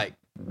about, like,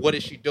 what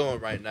is she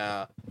doing right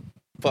now?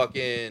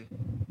 Fucking,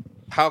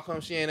 how come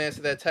she ain't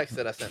answered that text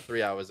that I sent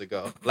 3 hours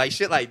ago? Like,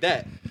 shit like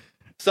that.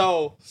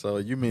 So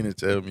you mean to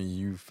tell me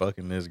you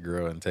fucking this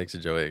girl and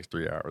texted your ex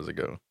 3 hours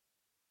ago?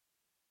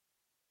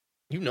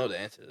 You know the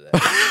answer to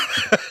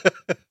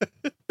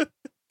that.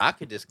 I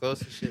could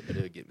disclose the shit, but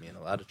it would get me in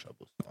a lot of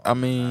trouble. So I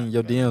mean,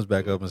 your DM's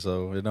back up, and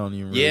so it don't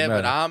even really matter.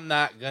 Yeah, but I'm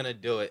not gonna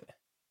do it.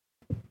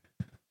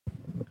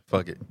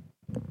 Fuck it.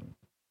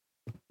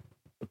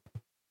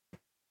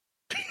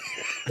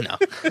 No.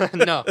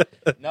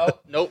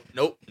 Nope.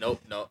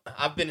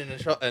 I've been in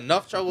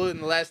enough trouble in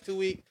the last 2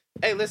 weeks.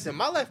 Hey, listen,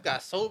 my life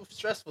got so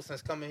stressful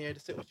since coming here to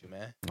sit with you,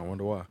 man. I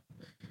wonder why.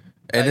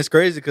 And it's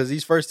crazy because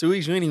these first 2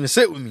 weeks, you ain't even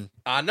sit with me.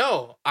 I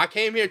know. I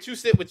came here to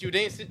sit with you.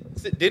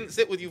 Didn't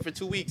sit with you for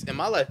 2 weeks, and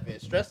my life been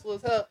stressful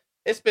as hell.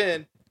 It's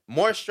been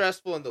more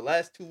stressful in the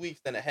last 2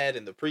 weeks than it had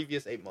in the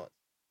previous 8 months.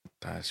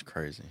 That's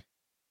crazy.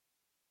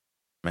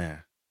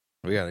 Man,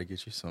 we got to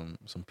get you some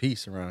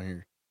peace around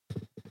here.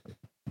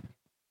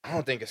 I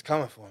don't think it's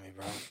coming for me,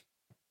 bro.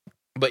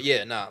 But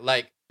yeah, nah,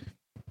 like,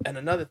 and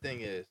another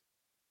thing is,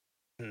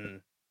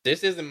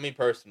 this isn't me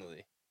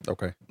personally.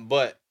 Okay.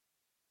 But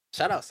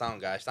shout out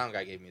Sound Guy. Sound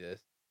Guy gave me this.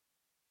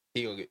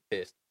 He gonna get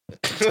pissed.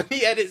 When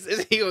he edits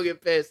this, he gonna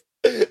get pissed.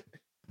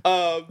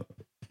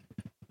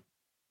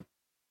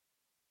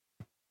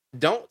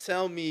 Don't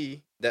tell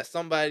me that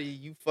somebody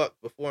you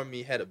fucked before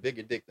me had a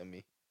bigger dick than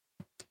me.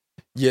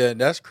 Yeah,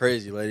 that's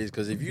crazy, ladies,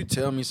 because if you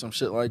tell me some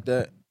shit like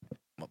that,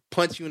 I'm gonna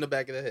punch you in the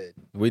back of the head.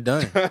 We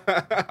done.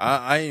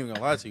 I ain't even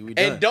gonna lie to you. We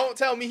done. And don't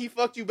tell me he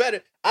fucked you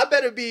better. I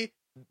better be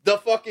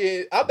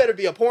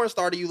a porn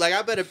star to you. Like,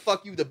 I better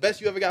fuck you the best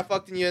you ever got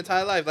fucked in your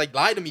entire life. Like,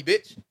 lie to me,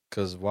 bitch.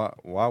 Cause why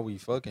we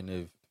fucking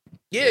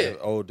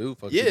if old dude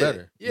fuck you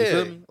better? Yeah. You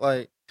feel me?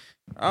 Like,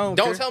 I don't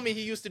care. Tell me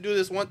he used to do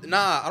this one.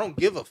 Nah, I don't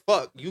give a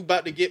fuck. You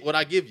about to get what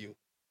I give you.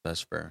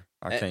 That's fair.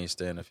 I can't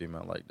stand a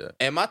female like that.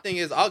 And my thing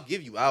is, I'll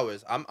give you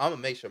hours. I'm gonna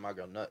make sure my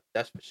girl nut.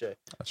 That's for sure.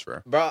 That's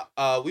fair. Bro,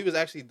 we was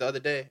actually the other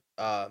day,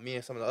 me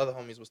and some of the other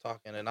homies was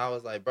talking, and I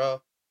was like,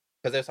 bro,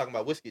 because they were talking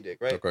about whiskey dick,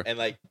 right? Okay. And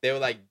like, they were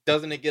like,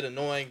 doesn't it get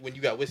annoying when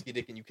you got whiskey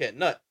dick and you can't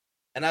nut?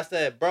 And I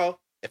said, bro,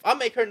 if I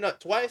make her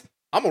nut twice,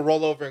 I'm gonna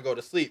roll over and go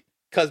to sleep.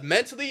 Because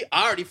mentally,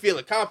 I already feel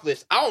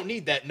accomplished. I don't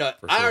need that nut.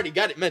 I already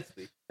got it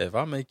mentally. If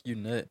I make you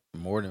nut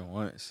more than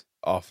once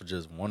off of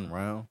just one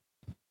round,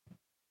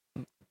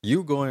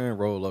 you go in and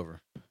roll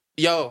over.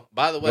 Yo,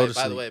 by the way,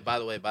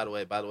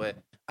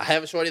 I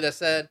have a shorty that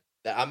said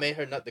that I made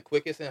her nut the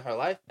quickest in her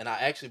life, and I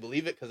actually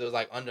believe it because it was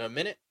like under a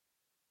minute.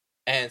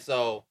 And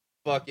so,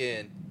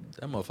 fucking...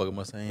 That motherfucker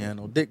must ain't had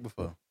no dick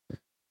before.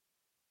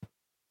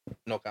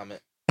 No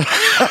comment.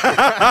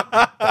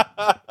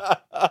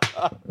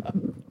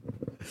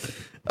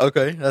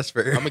 Okay, that's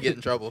fair. I'm gonna get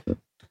in trouble.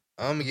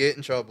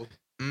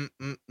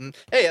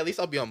 Hey, at least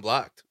I'll be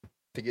unblocked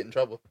to get in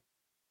trouble.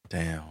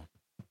 Damn.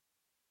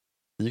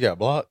 You got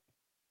blocked?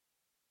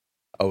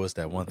 Oh, it's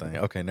that one thing.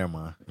 Okay, never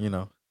mind. You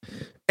know.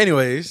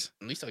 Anyways.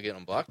 At least I'll get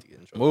unblocked to get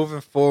in trouble.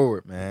 Moving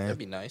forward, man. That'd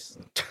be nice.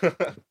 All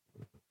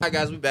right,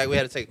 guys, we back. We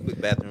had to take a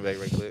quick bathroom break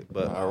right quick.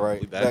 But all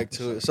right, back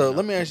to it. So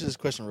let me ask you this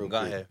question real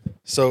quick. Go ahead.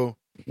 So,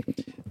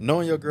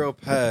 knowing your girl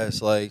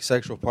past, like,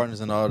 sexual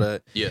partners and all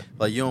that. Yeah.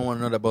 Like, you don't want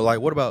to know that. But,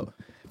 like, what about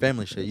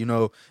family shit? You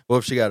know, what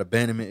if she got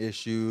abandonment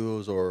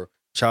issues or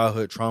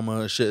childhood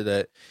trauma, shit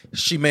that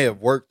she may have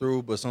worked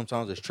through, but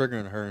sometimes it's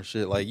triggering her and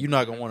shit. Like, you're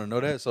not gonna want to know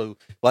that. So,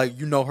 like,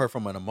 you know her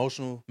from an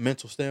emotional,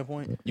 mental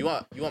standpoint. You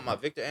want my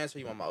Victor answer?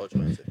 Or you want my Ocho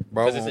answer?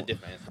 Bro, because it's a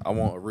different answer. I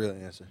want a real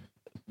answer.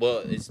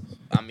 Well,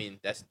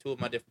 that's two of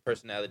my different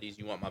personalities.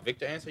 You want my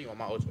Victor answer? Or you want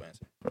my Ocho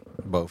answer?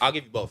 Both. I'll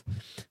give you both.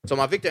 So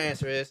my Victor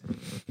answer is,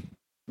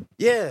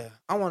 yeah,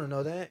 I want to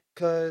know that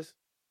because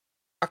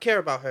I care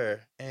about her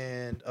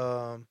and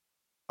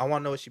I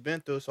want to know what she's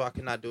been through so I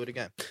cannot do it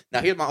again.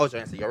 Now, here's my Ocho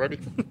answer. Y'all ready?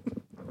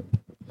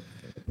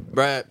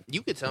 Bruh,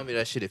 you can tell me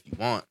that shit if you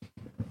want.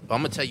 But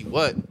I'm going to tell you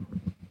what.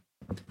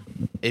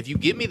 If you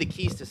give me the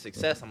keys to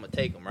success, I'm going to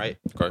take them, right?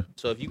 Okay.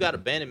 So if you got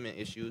abandonment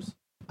issues,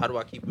 how do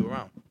I keep you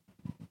around?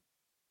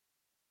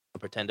 I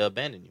pretend to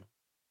abandon you.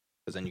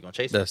 Because then you're going to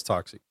chase me. That's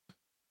toxic.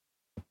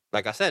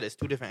 like I said, it's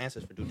two different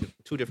answers for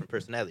two different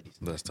personalities.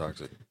 That's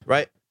toxic.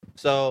 Right?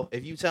 So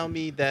if you tell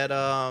me that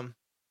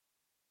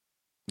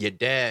your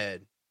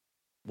dad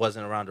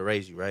wasn't around to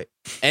raise you, right?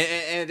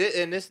 And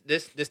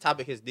this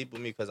topic hits deep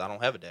with me because I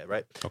don't have a dad,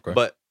 right? Okay.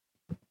 But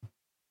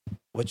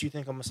what you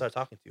think I'm gonna start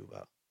talking to you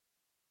about?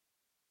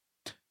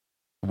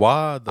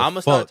 Why the I'm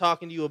gonna fuck? start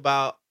talking to you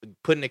about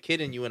putting a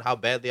kid in you and how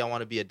badly I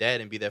want to be a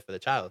dad and be there for the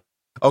child.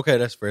 Okay,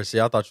 that's fair. See,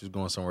 I thought you was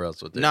going somewhere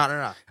else with it. No.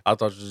 I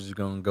thought you was just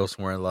gonna go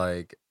somewhere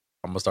like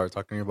I'm gonna start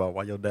talking to you about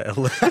why your dad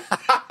left.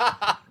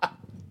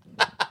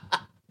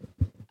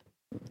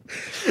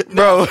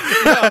 Bro,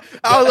 I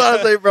was about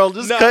to say, bro,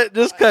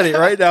 just cut it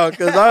right now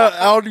because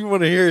I don't even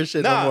want to hear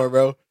shit no more,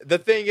 bro. The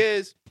thing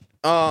is,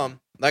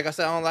 like I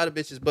said, I don't lie to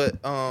bitches, but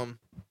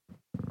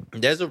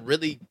there's a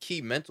really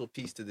key mental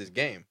piece to this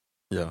game.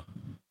 Yeah.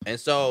 And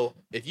so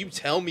if you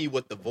tell me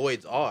what the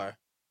voids are,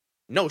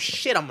 no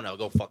shit, I'm gonna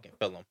go fucking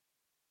fill them.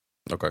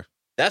 Okay.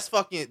 That's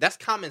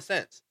common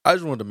sense. I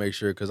just wanted to make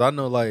sure because I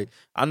know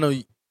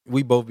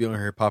we both be on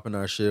here popping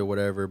our shit or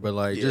whatever, but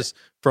like just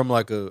from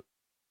like a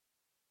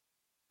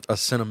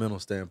sentimental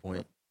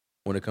standpoint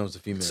when it comes to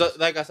females. So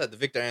like I said, the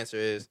Victor answer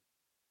is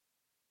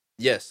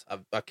yes.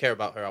 I care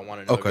about her. I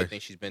want to know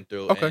everything she's been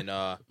through,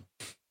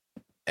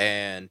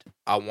 and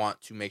I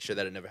want to make sure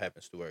that it never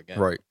happens to her again.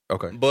 Right.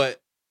 Okay.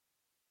 But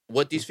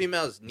what these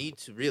females need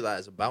to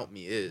realize about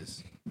me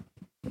is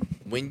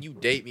when you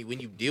date me, when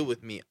you deal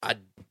with me, I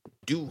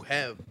do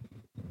have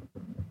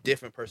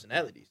different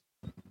personalities.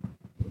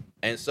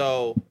 And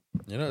so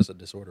it's a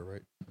disorder,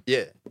 right?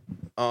 Yeah.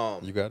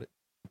 You got it?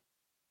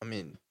 I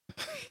mean,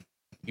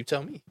 you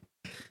tell me.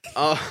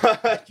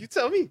 You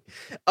tell me.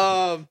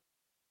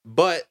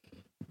 But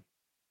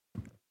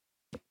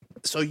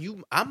so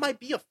I might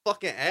be a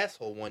fucking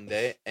asshole one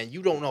day and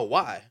you don't know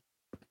why.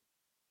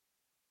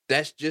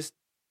 That's just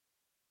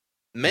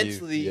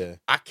mentally,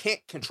 I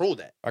can't control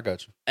that. I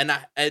got you. And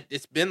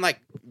it's been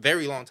like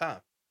very long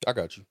time. I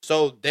got you.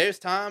 So there's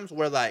times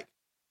where like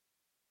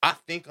I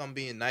think I'm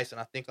being nice and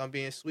I think I'm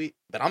being sweet,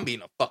 but I'm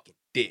being a fucking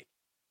dick.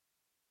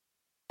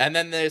 And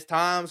then there's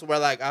times where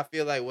like I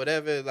feel like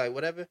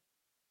whatever,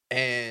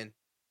 and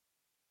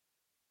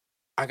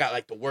I got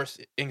like the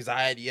worst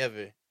anxiety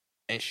ever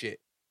and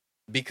shit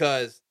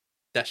because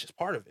that's just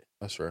part of it.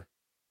 That's fair.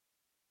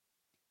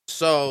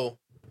 So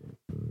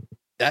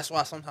that's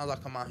why sometimes I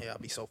come out here, I'll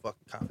be so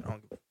fucking confident, I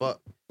don't give a fuck.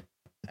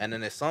 And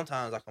then there's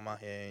sometimes I come out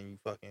here and you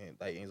fucking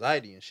like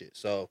anxiety and shit.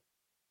 So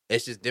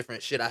it's just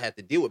different shit I have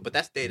to deal with. But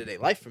that's day-to-day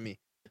life for me.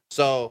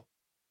 So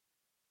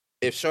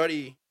if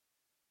shorty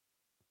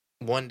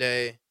one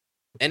day,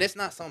 and it's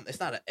not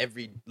a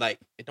every, like,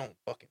 it don't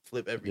fucking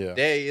flip every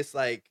day. It's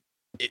like,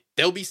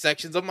 there'll be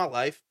sections of my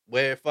life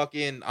where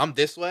fucking I'm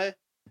this way.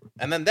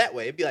 And then that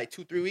way, it'd be like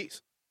 2-3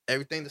 weeks,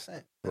 everything the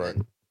same. Right.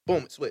 And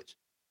boom, it switch.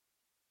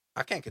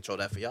 I can't control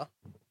that for y'all.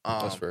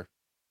 That's fair.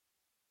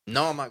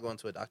 No, I'm not going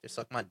to a doctor.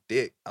 Suck my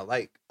dick. I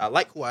like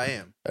who I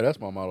am. Hey, that's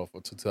my motto for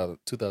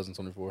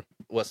 2024.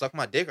 What, suck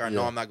my dick or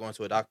no, I'm not going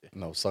to a doctor?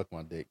 No, suck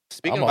my dick.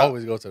 I'm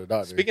always go to the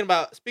doctor.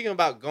 Speaking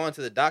about going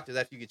to the doctors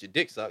after you get your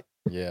dick sucked.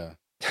 Yeah.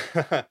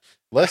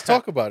 Let's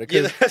talk about it.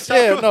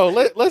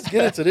 Let's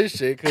get into this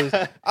shit because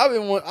I've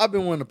been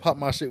wanting to pop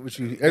my shit with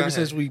you ever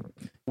since we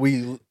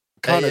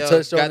kind of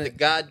touched on it.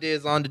 Got the God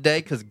dids on today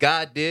because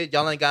God did.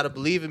 Y'all ain't got to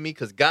believe in me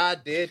because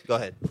God did. Go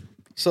ahead.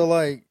 So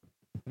like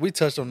we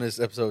touched on this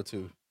episode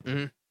too.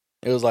 Mm-hmm.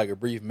 It was like a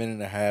brief minute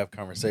and a half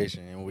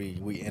conversation, and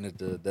we ended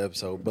the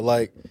episode. But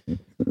like,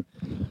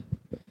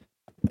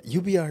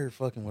 you be out here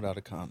fucking without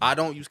a condom. I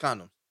don't use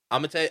condoms.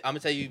 I'm gonna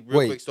tell you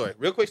quick story.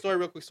 Real quick story,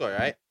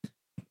 right?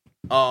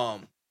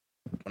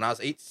 When I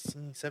was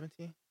 18,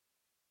 17,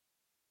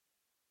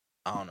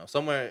 I don't know,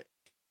 somewhere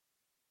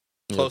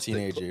close to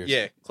teenage years.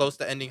 Yeah, close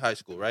to ending high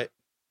school, right?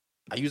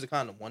 I used a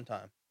condom one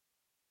time.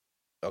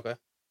 Okay.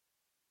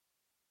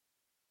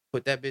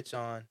 Put that bitch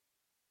on.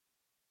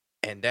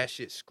 And that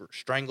shit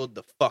strangled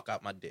the fuck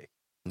out my dick.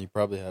 You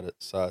probably had a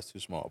size too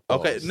small.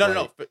 Okay,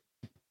 no.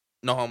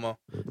 No homo.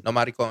 No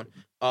maricon.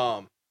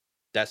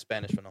 That's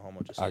Spanish for no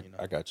homo, just so you know.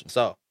 I got you.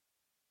 So,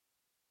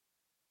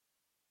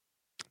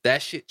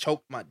 that shit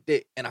choked my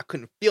dick, and I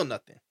couldn't feel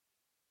nothing.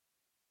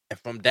 And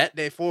from that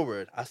day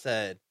forward, I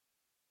said,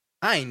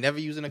 I ain't never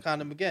using a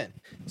condom again.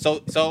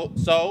 So,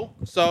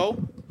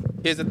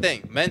 here's the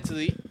thing.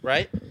 Mentally,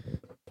 right?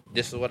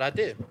 This is what I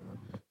did.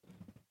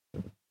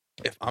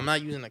 If I'm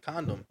not using a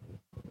condom,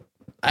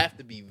 I have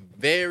to be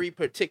very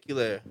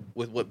particular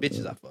with what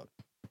bitches I fuck.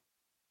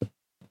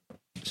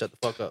 Shut the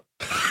fuck up.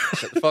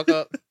 Shut the fuck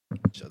up.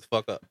 Shut the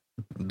fuck up.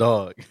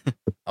 Dog.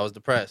 I was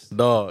depressed.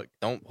 Dog.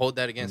 Don't hold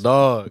that against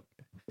me.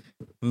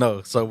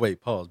 No, so wait,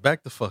 pause.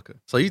 Back the fuck up.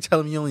 So you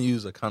telling me you only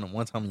use a condom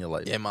one time in your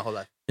life? Yeah, my whole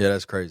life. Yeah,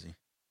 that's crazy.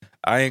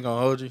 I ain't gonna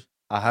hold you.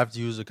 I have to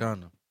use a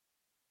condom.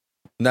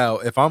 Now,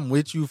 if I'm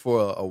with you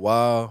for a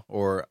while,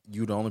 or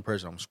you the only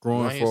person I'm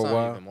screwing for a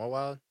while. Even more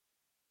wild?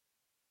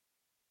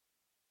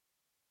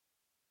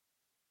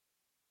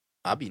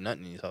 I'll be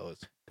nutting these hoes.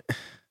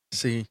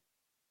 See,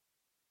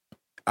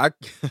 life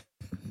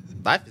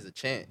is a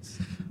chance.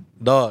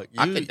 Dog,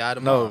 I could die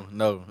tomorrow.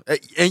 No.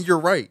 And you're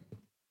right.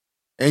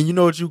 And you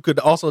know what you could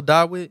also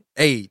die with?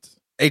 AIDS,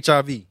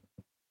 HIV,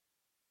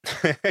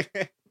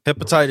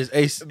 hepatitis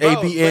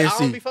A, B, and I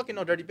don't be C. fucking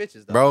no dirty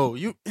bitches though. Bro,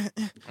 you I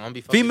don't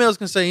be fucking. females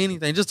can say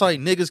anything, just like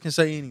niggas can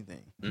say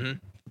anything. Mhm.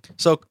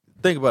 So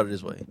think about it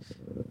this way,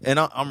 and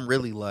I'm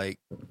really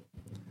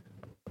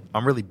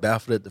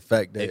baffled at the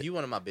fact that If you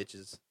one of my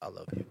bitches, I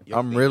love you. You're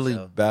I'm clean really as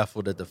hell.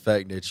 baffled at the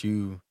fact that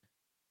you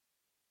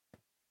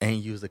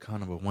ain't used a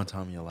condom but one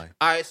time in your life,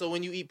 All right, so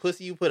when you eat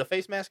pussy, you put a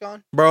face mask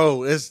on.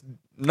 bro. It's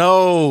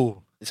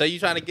no. So you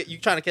trying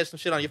to catch some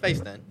shit on your face?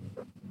 Then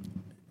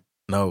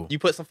No, you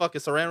put some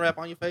fucking saran wrap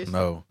on your face.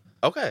 no,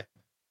 Okay.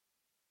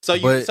 So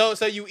you But-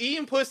 so you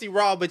eating pussy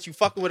raw, but you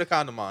fucking with a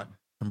condom on.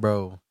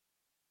 bro.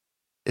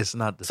 It's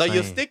not the So same.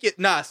 you'll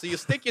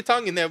stick your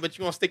tongue in there, but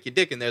you won't stick your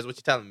dick in there. Is what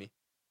you're telling me?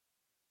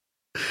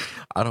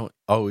 I don't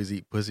always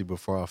eat pussy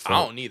before I fuck.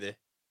 I don't either.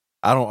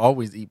 I don't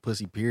always eat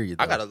pussy. Period.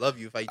 I though. gotta love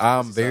you if I eat. Your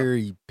I'm pussy, so.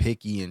 very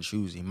picky and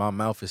choosy. My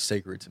mouth is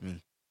sacred to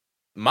me.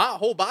 My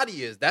whole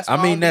body is. That's. I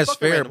why mean, don't be that's fucking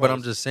fair, random but I'm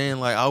hoes. just saying,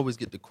 like, I always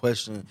get the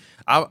question.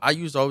 I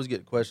used to always get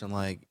the question,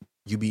 like,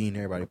 you be eating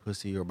everybody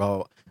pussy or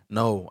blah.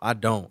 No, I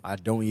don't. I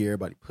don't eat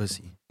everybody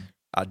pussy.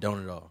 I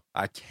don't at all.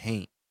 I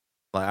can't.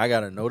 Like, I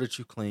gotta know that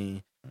you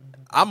clean.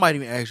 I might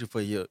even ask you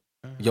for your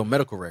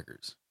medical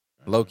records,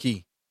 low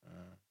key,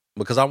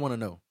 because I want to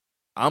know.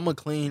 I'm a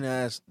clean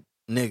ass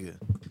nigga.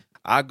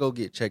 I go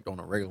get checked on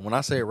a regular. When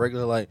I say a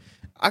regular, like,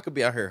 I could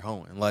be out here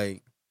hoeing,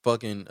 like,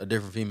 fucking a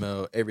different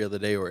female every other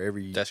day or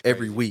every That's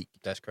crazy. week.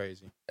 That's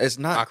crazy. It's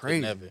not I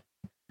crazy. could never.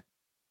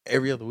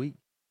 Every other week.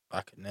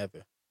 I could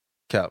never.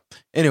 Cap.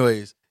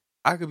 Anyways,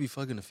 I could be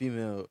fucking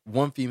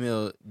one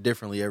female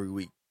differently every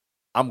week.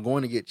 I'm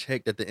going to get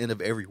checked at the end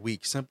of every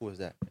week. Simple as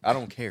that. I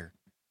don't care.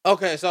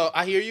 Okay, so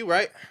I hear you,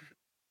 right?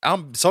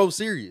 I'm so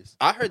serious.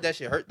 I heard that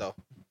shit hurt though.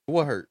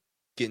 What hurt?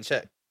 Getting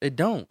checked. It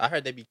don't. I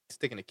heard they be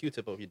sticking a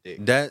Q-tip over your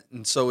dick.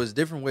 And so it's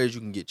different ways you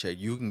can get checked.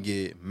 You can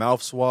get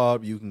mouth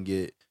swab. You can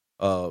get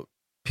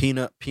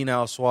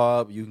penile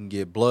swab. You can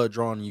get blood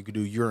drawn. You can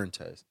do urine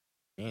test.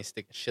 You ain't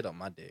sticking shit on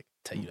my dick.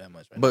 Tell you that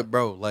much. Right But now.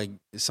 bro, like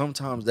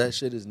sometimes that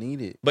shit is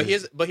needed. But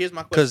here's my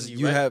question. because to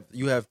you right?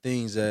 have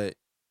things that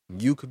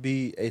you could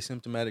be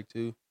asymptomatic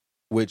to,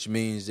 which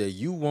means that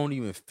you won't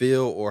even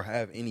feel or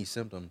have any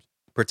symptoms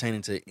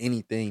pertaining to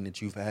anything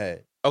that you've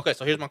had. Okay,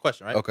 so here's my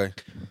question, right? Okay.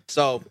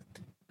 So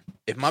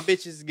if my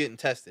bitch is getting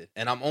tested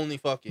and I'm only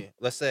fucking,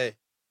 let's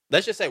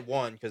just say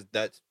one, because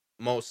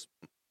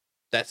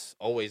that's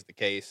always the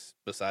case.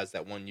 Besides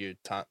that 1 year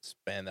time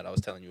span that I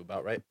was telling you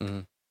about, right?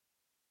 Mhm.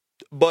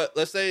 But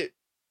let's say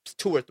it's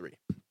 2 or 3,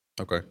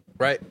 Okay.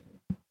 right?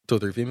 2 or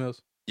 3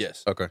 females?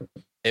 Yes. Okay.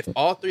 If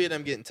all 3 of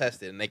them getting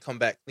tested and they come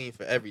back clean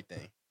for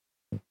everything,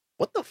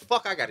 what the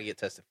fuck I gotta get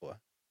tested for?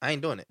 I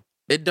ain't doing it.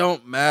 It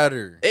don't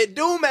matter. It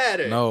do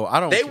matter. No, I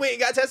don't. They went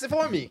and got tested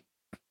for me.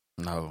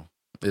 No,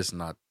 it's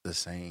not the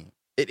same.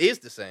 It is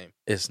the same.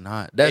 It's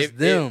not. That's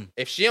them.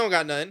 If she don't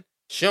got nothing,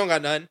 she don't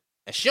got nothing,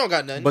 and she don't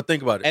got nothing. But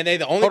think about it. And they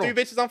the only Hold 3 on.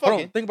 bitches I'm Hold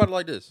fucking. on. Think about it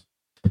like this.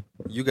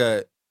 You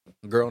got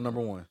girl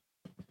number 1.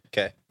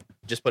 Okay.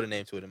 Just put a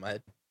name to it in my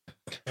head.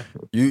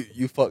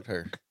 You fucked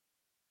her.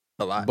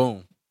 A lot.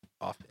 Boom.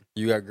 Often.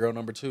 You got girl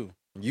number 2.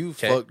 You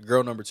Okay. fucked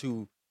girl number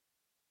 2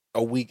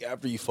 a week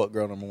after you fucked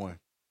girl number 1.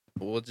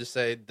 We'll just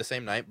say the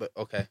same night, but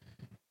okay.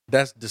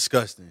 That's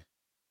disgusting.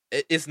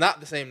 It's not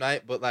the same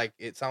night, but like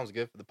it sounds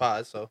good for the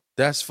pod, so.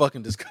 That's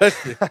fucking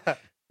disgusting.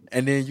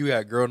 And then you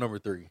got girl number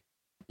 3.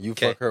 You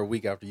Okay. fuck her a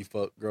week after you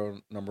fuck girl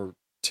number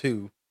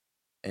 2,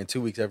 and 2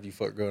 weeks after you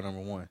fuck girl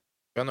number 1.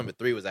 Girl number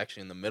 3 was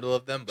actually in the middle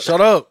of them. But Shut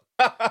up.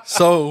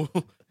 So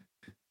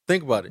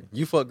think about it.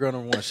 You fuck girl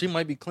number 1. She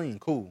might be clean,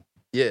 cool.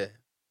 Yeah.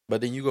 But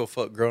then you go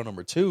fuck girl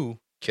number 2.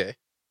 Okay.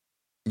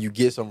 You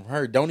get some from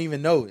her, don't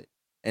even know it,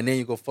 and then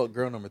you go fuck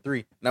girl number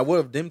 3. Now, what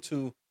if them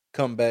 2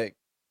 come back?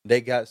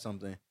 They got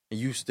something, and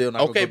you still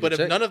not. Okay, gonna go but get if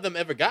checked? none of them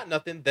ever got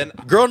nothing, then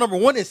Girl number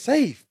 1 is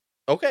safe.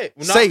 okay.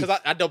 No, Safe. because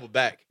I doubled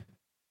back.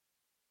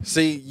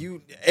 See,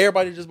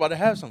 everybody just about to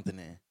have something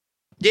then.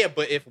 Yeah,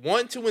 but if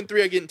 1, 2, and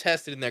 3 are getting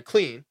tested and they're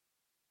clean,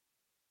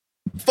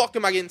 fuck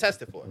am I getting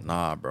tested for?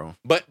 Nah, bro.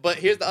 But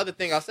here's the other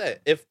thing I'll say.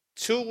 If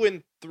 2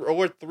 and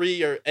or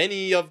 3 or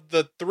any of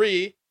the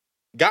 3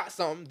 got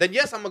something, then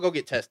yes, I'm gonna go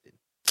get tested.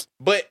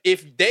 But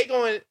if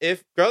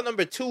girl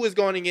number 2 is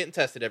going and getting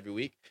tested every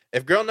week,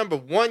 if girl number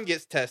 1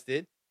 gets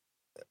tested,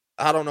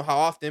 I don't know how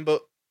often,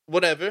 but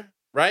whatever,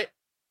 right?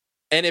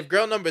 And if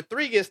girl number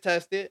 3 gets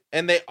tested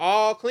and they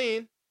all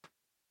clean,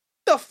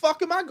 the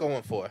fuck am I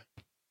going for?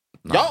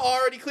 Nah. Y'all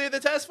already cleared the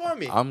test for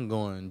me. I'm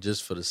going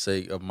just for the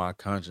sake of my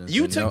conscience.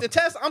 You and took the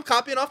test. I'm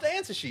copying off the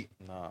answer sheet.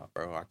 Nah,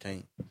 bro, I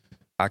can't.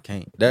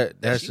 That's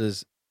That's you?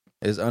 just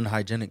is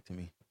unhygienic to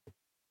me.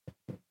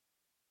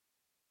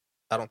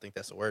 I don't think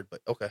that's a word,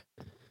 but okay.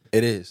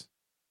 It is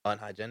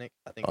Unhygienic.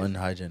 I think.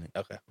 unhygienic.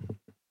 Okay.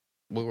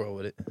 We'll roll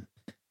with it.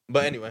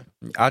 But anyway,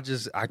 I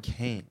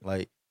can't.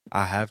 Like,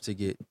 I have to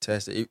get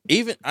tested.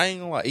 Even I ain't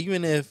gonna lie.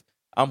 Even if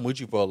I'm with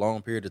you for a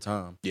long period of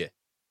time, Yeah.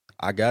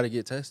 I gotta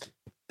get tested.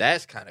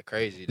 that's kind of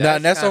crazy. Nah,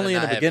 that's kinda only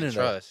in the not having beginning,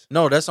 though. trust.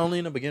 No, that's only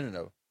in the beginning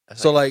though.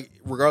 So like,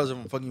 regardless if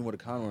I'm fucking you with a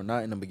condom or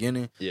not in the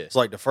beginning, Yeah. it's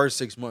like the first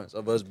 6 months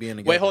of us being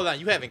together. Wait, hold on.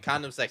 You having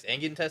condom sex and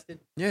getting tested?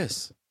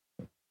 Yes.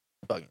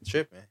 Fucking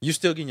tripping. You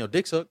still getting your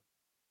dick sucked.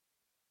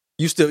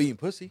 You still eating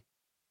pussy.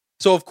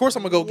 So of course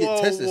I'm gonna go get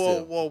tested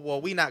still. Whoa.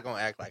 We not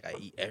gonna act like I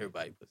eat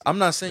everybody pussy. I'm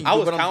not saying you I do,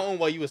 was but counting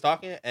while you was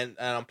talking, and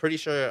I'm pretty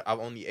sure I've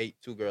only ate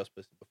 2 girls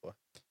pussy before.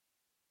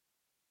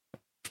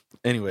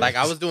 Anyway, Like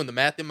I was doing the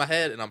math in my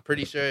head, and I'm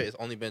pretty sure it's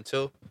only been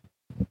 2.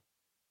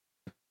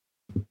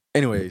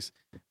 Anyways,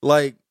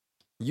 like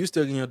you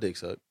still getting your dick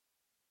sucked.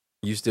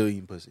 You still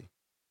eating pussy.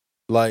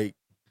 Like,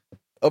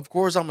 of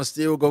course I'm gonna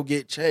still go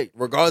get checked,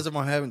 regardless if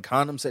I'm having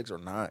condom sex or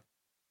not.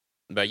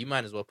 But you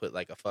might as well put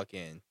like a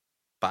fucking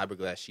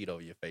fiberglass sheet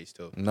over your face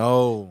too.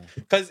 No.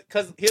 Cause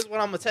here's what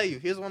I'm gonna tell you.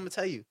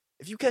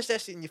 If you catch that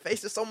shit in your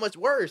face, it's so much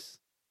worse.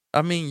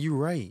 I mean, you're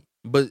right.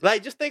 But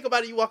Like, just think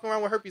about it. You walking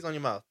around with herpes on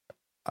your mouth.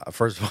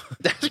 first of all,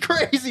 That's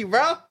crazy,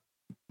 bro.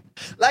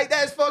 Like,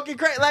 that's fucking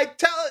crazy. Like,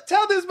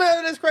 tell this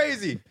man that's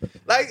crazy.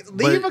 Like,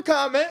 leave a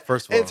comment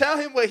first of all, and tell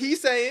him what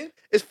he's saying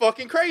is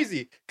fucking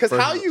crazy. Cause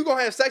First how of all- you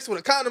gonna have sex with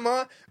a condom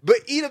on, but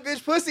eat a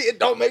bitch pussy? It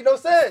don't make no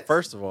sense.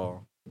 first of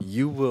all,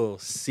 you will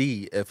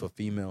see if a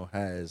female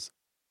has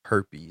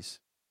herpes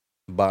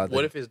by the,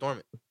 What if it's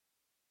dormant?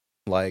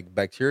 like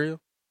bacterial?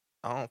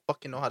 I don't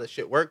fucking know how this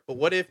shit work, but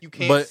what if you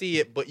can't But- see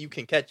it, but you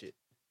can catch it?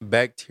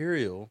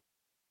 Bacterial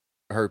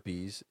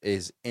herpes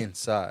is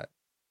inside.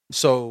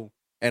 So,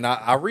 and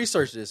I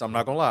researched this. I'm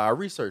not gonna lie, I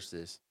researched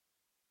this.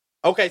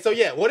 Okay, so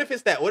yeah, what if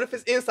it's that? What if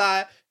it's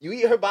inside, you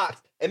eat her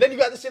box, and then you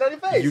got the shit on your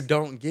face? You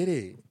don't get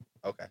it.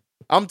 Okay.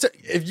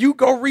 If you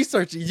go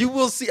research it, you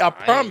will see. I I ain't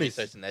promise.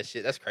 researching that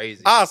shit. That's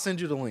crazy. I'll send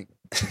you the link.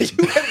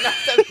 You have not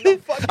sent me no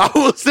fucking... I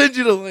will send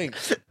you the link.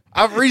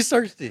 I've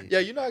researched it. Yeah,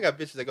 you know I got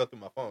bitches that go through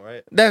my phone,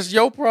 right? That's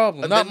your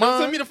problem, not Then don't mine.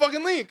 send me the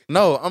fucking link.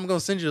 No, I'm gonna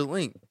send you the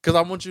link because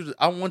I want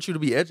you to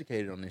be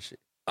educated on this shit.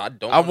 I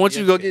don't. I want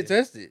you to go get educated.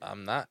 tested.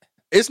 I'm not.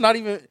 It's not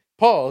even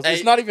pause. Hey.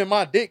 It's not even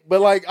my dick,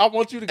 but like I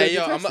want you to go Hey, get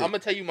yo, I'm tested. gonna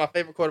tell you my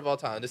favorite quote of all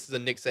time. This is a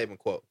Nick Saban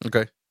quote.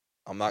 Okay.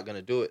 I'm not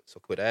gonna do it, so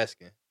quit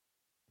asking.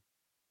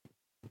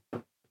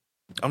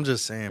 I'm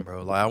just saying,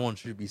 bro. Like I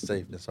want you to be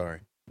safe and sorry.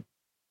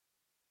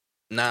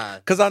 Nah.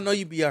 Cause I know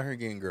you be out here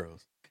getting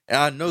girls, and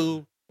I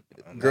know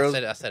girls.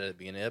 I said it at the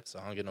beginning of the episode.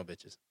 I don't get no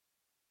bitches.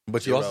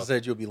 But you Zero. also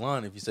said you'll be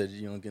lying if you said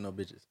you don't get no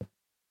bitches.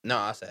 No,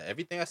 I said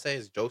everything I say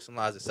is jokes and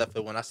lies, except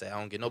for when I say I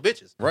don't get no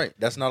bitches. Right.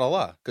 That's not a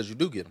lie because you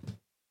do get them.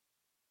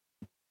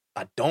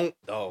 I don't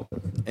though.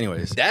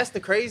 Anyways, That's the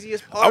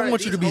craziest part. I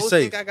want you to be These hoes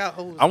safe. think I got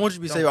hoes. I want you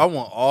to be Don't. safe. I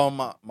want all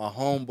my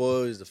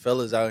homeboys, the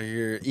fellas out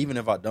here, even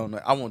if I don't know,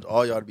 I want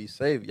all y'all to be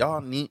safe. Y'all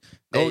need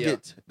go Hey,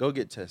 yo.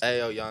 get tested. Hey,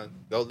 yo, young,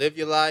 go live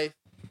your life.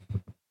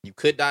 You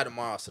could die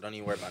tomorrow, so don't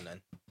even worry about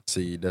nothing.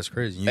 See, that's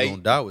crazy. You Hey.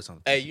 gonna die with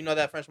something. Hey, you know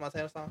that French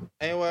Montana song?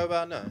 Ain't worry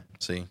about nothing.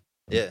 See,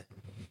 Yeah,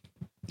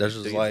 that's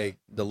just Do you like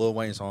the Lil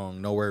Wayne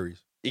song, "No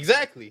Worries."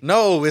 exactly.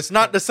 No, it's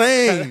not the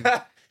same.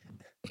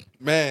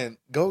 Man,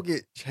 go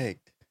get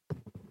checked.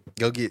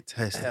 Go get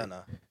tested. Hell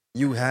no.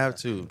 You have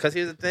to. Because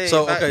here's the thing.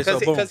 So, okay, so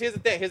boom. Because here's the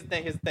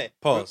thing.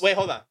 Pause. Wait,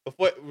 hold on.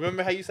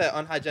 Remember how you said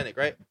unhygienic,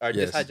 right? Or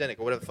Yes. dyshygienic,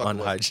 or whatever the fuck it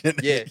was.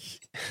 Unhygienic.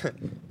 Yeah.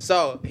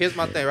 So here's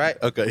my thing,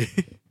 right? Okay.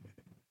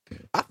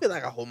 I feel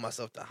like I hold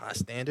myself to a high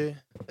standard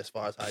as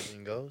far as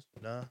hygiene goes.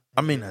 No,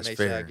 I mean, that's make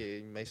sure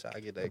fair. make sure I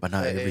get that. But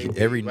not Hey,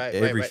 every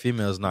right.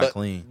 female is not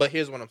clean. But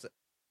here's what I'm saying.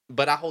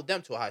 But I hold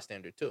them to a high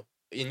standard too.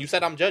 And you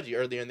said I'm judgy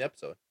earlier in the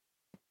episode.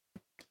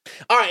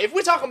 All right, if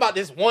we're talking about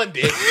this one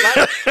bitch,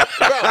 like,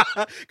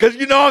 bro, Because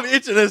you know I'm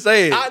itching to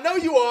say it. I know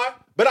you are,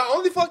 but I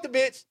only fucked a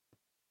bitch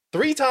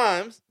 3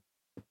 times.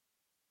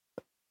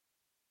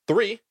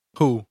 3.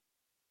 Who?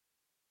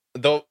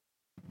 The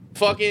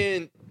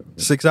fucking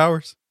 6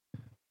 hours?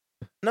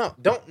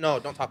 don't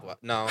talk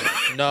about no.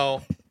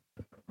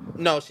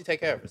 She take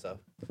care of herself.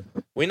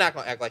 We're not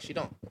gonna act like she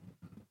don't.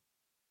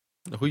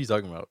 Who you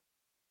talking about?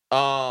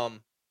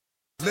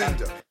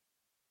 Linda.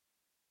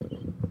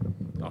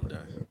 I'm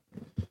done.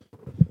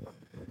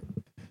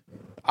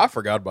 I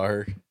forgot about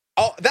her.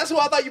 Oh, that's who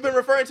I thought you've been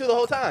referring to the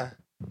whole time.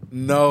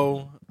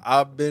 No, I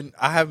haven't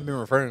been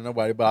referring to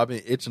nobody, but I've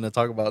been itching to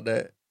talk about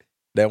that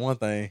one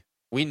thing.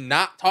 We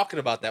not talking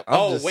about that.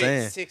 I'm just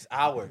saying. 6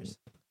 hours.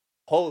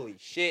 Holy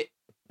shit.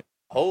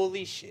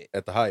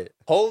 At the Hyatt.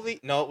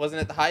 No, it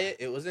wasn't at the Hyatt.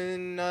 It was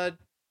in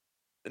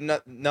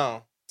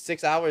no.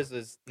 6 hours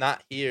was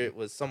not here. It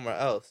was somewhere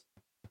else.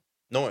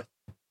 North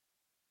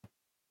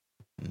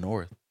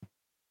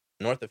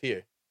of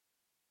here.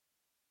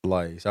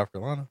 Like South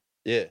Carolina?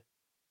 Yeah.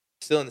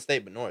 Still in the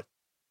state, but north.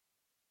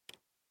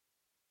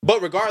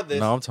 But regardless,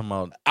 No, I'm talking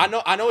about I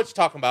know what you're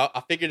talking about.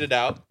 I figured it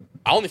out.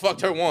 I only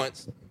fucked her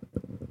once.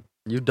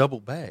 you double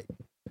back.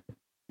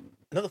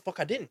 No, the fuck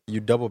I didn't. You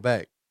double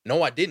back.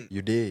 No, I didn't.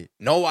 You did.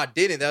 No, I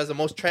didn't. That was the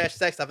most trash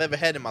sex I've ever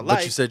had in my But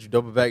life. you said you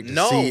double back to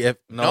No. see if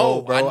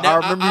bro. ne- I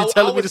remember you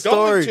telling me the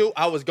story.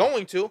 I was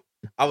going to.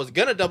 I was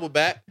gonna double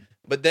back,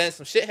 but then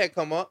some shit had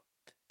come up,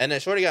 and then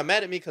Shorty got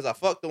mad at me because I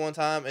fucked her one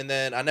time, and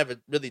then I never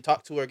really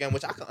talked to her again,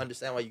 which I can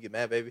understand why you get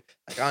mad, baby.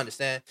 Like I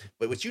understand,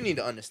 but what you need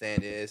to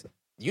understand is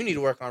you need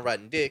to work on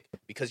riding dick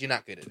because you're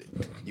not good at it.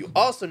 You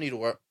also need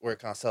to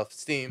work on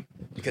self-esteem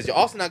because you're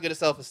also not good at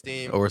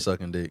self-esteem. Or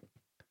sucking dick.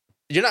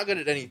 You're not good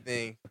at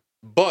anything.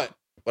 But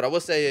what I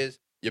will say is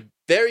you're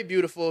very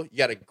beautiful. You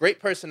got a great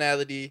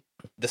personality.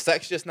 The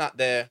sex just not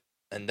there,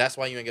 and that's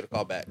why you ain't get a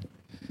call back.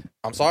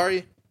 I'm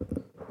sorry.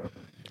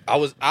 I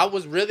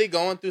was really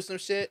going through some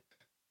shit.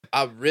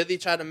 I really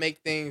tried to make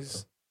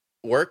things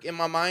work in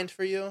my mind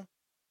for you,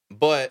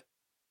 but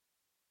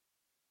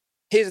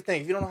here's the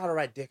thing: if you don't know how to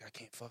ride dick, I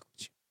can't fuck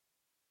with you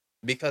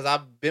because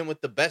I've been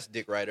with the best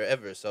dick rider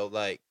ever. So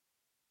like,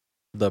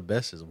 the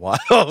best is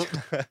wild.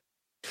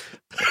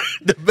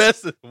 The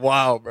best is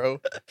wild,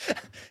 bro.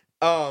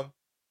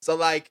 So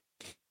like,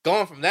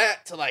 going from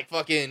that to like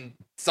fucking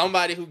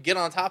somebody who get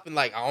on top and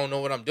like I don't know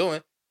what I'm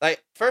doing.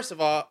 Like, first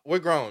of all, we're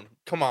grown.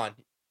 Come on.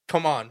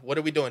 What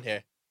are we doing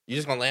here? You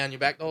just gonna lay on your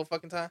back the whole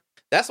fucking time?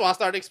 That's why I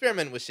started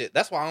experimenting with shit.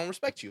 That's why I don't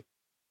respect you.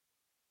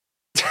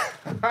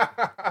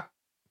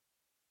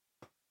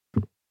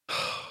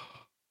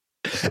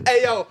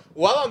 Hey, yo,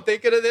 while I'm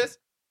thinking of this,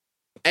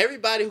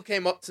 everybody who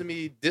came up to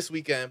me this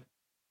weekend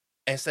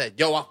and said,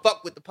 yo, I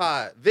fuck with the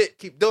pod. Vic,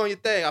 keep doing your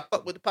thing. I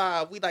fuck with the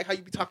pod. We like how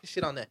you be talking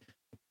shit on that.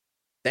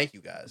 Thank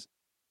you, guys.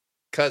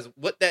 Because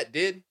what that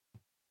did,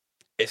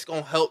 it's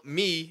going to help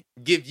me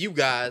give you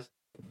guys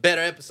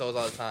better episodes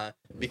all the time.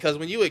 Because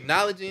when you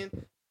acknowledging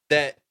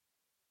that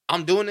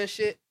I'm doing this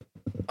shit,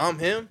 I'm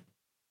him,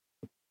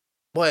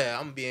 boy, I'm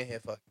going to be in here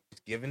fucking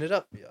just giving it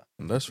up for y'all.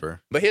 That's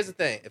fair. But here's the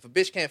thing. If a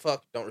bitch can't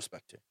fuck, don't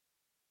respect her.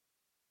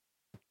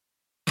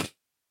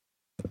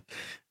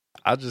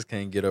 I just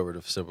can't get over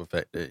the simple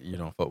fact that you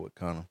don't fuck with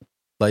condom.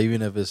 Like,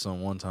 even if it's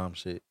some one-time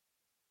shit.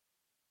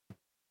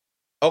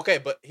 Okay,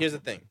 but here's the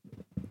thing.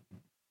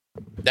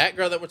 That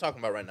girl that we're talking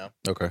about right now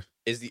Okay.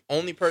 is the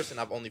only person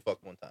I've only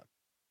fucked one time.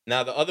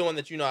 Now, the other one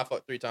that you know I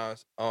fucked 3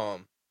 times,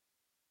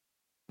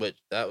 which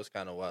that was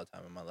kind of a wild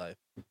time in my life.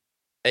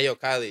 Hey, yo,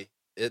 Kylie,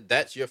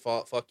 that's your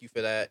fault. Fuck you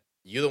for that.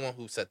 You're the one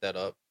who set that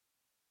up.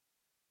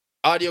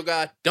 Audio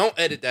guy, don't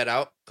edit that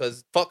out,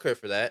 because fuck her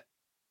for that.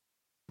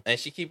 And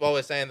she keep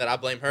always saying that I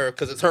blame her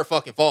because it's her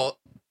fucking fault.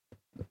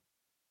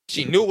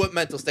 She knew what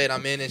mental state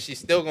I'm in, and she's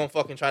still gonna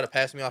fucking try to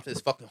pass me off to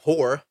this fucking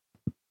whore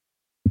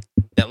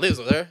that lives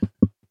with her.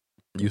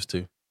 Used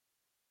to.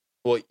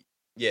 Well,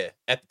 yeah,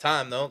 at the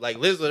time, though. Like,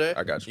 lives with her.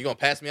 I got you. You gonna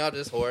pass me off to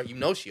this whore. You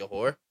know she a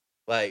whore.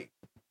 Like,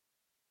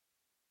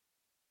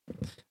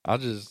 I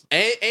just...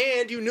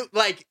 And you knew,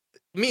 like,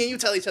 me and you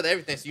tell each other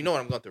everything, so you know what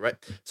I'm going through, right?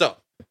 So,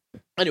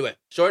 anyway,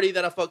 shorty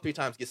that I fucked 3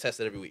 times gets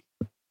tested every week.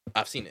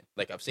 I've seen it.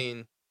 Like, I've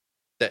seen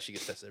that she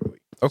gets tested every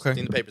week. Okay.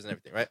 Seen the papers and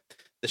everything, right?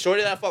 The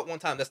shorty that I fucked one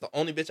time, that's the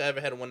only bitch I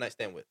ever had a one-night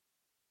stand with.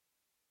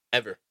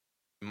 Ever.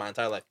 In my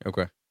entire life.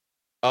 Okay.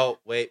 Oh,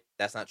 wait.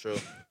 That's not true.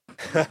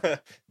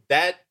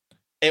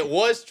 It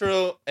was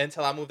true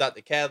until I moved out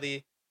to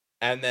Cali.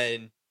 And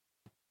then...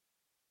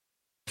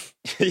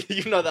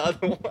 you know the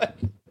other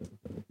one?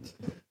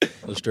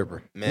 The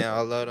stripper. Man, I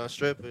love them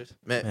strippers.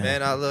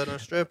 Man, I love them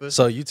strippers.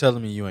 So you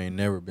telling me you ain't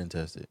never been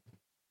tested?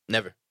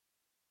 Never.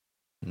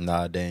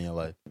 Not a day in your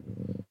life.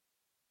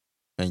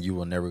 And you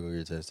will never go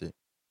get tested.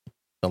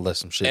 Unless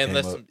some shit came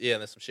up.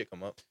 Unless some shit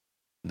come up.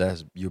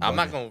 That's you bugging. I'm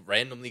not going to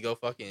randomly go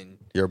fucking...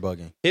 You're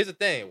bugging. Here's the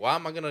thing. Why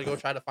am I going to go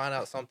try to find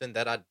out something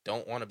that I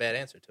don't want a bad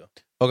answer to?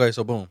 Okay,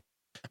 so boom.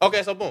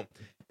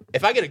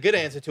 If I get a good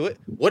answer to it,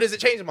 what does it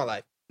change in my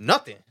life?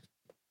 Nothing.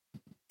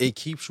 It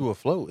keeps you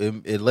afloat.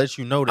 It lets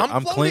you know that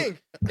I'm floating. clean.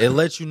 It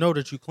lets you know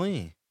that you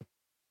clean.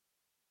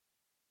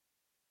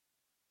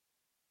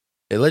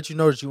 It lets you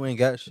know that you ain't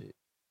got shit.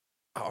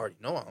 I already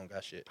know I don't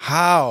got shit.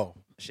 How?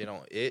 Shit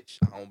don't itch.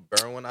 I don't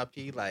burn when I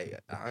pee. Like,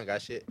 I don't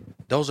got shit.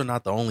 Those are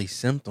not the only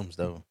symptoms,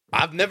 though.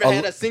 I've never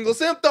had a single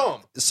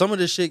symptom. Some of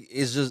this shit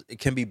is just, it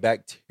can be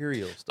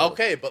bacterial stuff.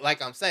 Okay, but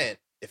like I'm saying,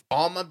 if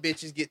all my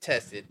bitches get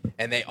tested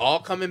and they all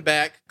coming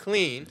back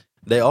clean,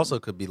 they also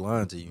could be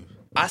lying to you.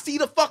 I see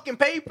the fucking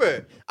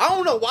paper. I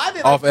don't know why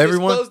they off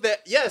everyone disclose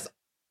that.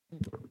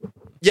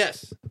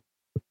 Yes.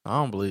 I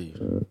don't believe.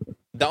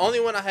 The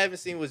only one I haven't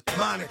seen was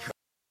Monica.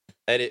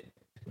 Edit.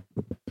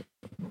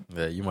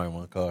 Yeah, you might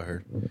want to call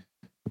her.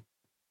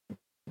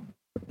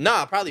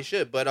 Nah, I probably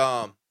should, but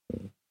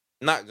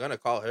not gonna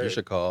call her. You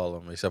should call all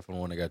of them except for the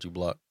one that got you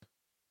blocked.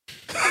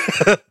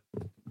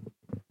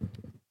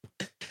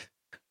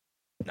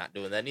 Not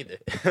doing that neither.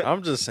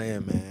 I'm just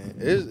saying, man.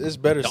 It's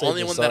better. The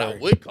only one that I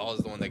would call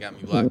is the one that got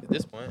me blocked at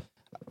this point.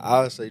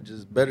 I would say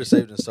just better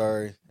safe than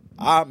sorry.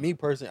 Me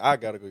personally, I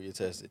gotta go get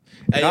tested.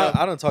 Hey,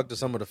 I done talked to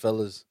some of the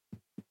fellas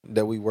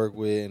that we work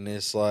with, and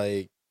it's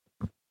like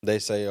they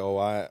say, "Oh,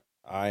 I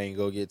ain't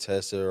go get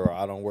tested, or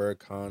I don't wear a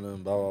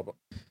condom." Blah blah blah.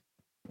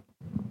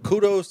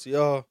 Kudos to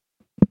y'all.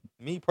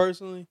 Me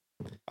personally,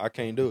 I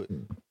can't do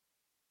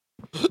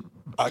it.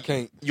 I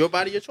can't. Your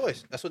body, your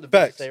choice. That's what the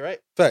Facts bitches say, right?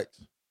 Facts.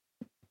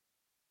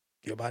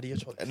 Your body, your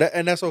choice.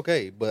 And that's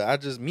okay.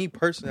 But me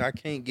personally, I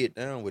can't get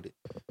down with it.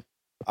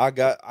 I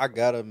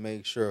gotta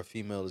make sure a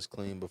female is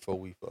clean before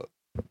we fuck.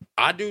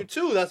 I do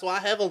too. That's why I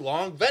have a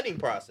long vetting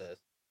process.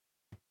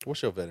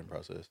 What's your vetting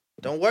process?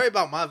 Don't worry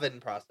about my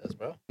vetting process,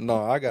 bro.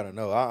 No, I gotta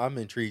know. I'm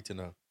intrigued to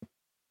know.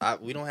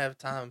 We don't have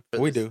time for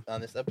We this do.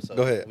 on this episode.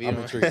 Go ahead. We I'm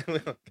don't- intrigued. we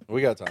don't-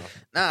 We got time.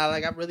 Nah,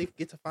 like I really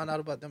get to find out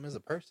about them as a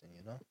person,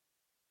 you know?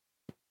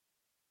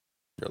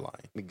 You're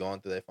lying. Me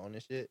going through their phone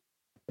and shit.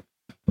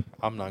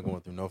 I'm not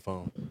going through no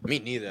phone. Me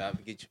neither. I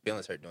would get your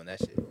feelings hurt doing that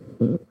shit.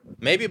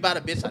 Maybe about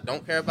a bitch I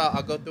don't care about,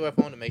 I'll go through her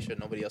phone to make sure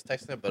nobody else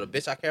texts her. But a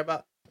bitch I care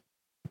about,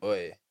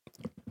 boy.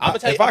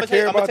 If I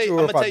care about you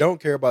or if I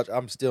don't care about you,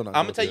 I'm still not.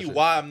 I'm gonna tell you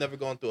why I'm never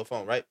going through a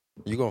phone, right?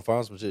 You're gonna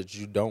find some shit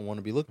you don't want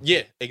to be looking.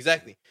 Yeah,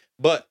 exactly.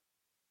 But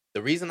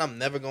the reason I'm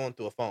never going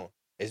through a phone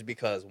is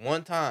because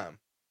one time,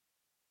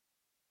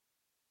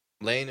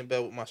 laying in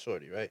bed with my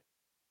shorty, right?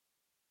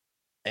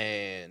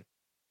 And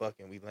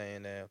fucking we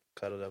laying there,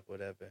 cuddled up,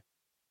 whatever.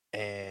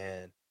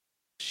 And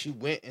she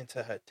went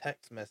into her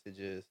text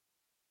messages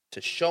to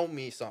show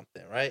me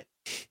something, right?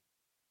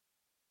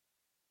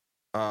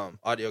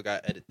 Audio guy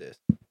edit this.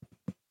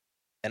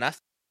 And I see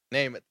her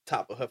name at the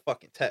top of her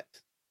fucking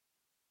text.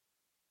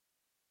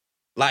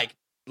 Like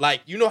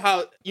you know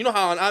how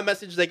on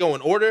iMessage they go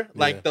in order?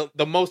 Like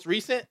the most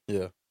recent?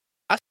 Yeah.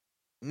 I see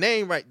her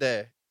name right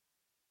there.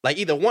 Like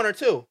either 1 or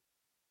 2.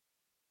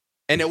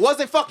 And it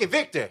wasn't fucking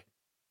Victor.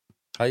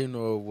 How you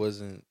know it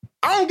wasn't?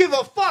 I don't give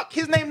a fuck.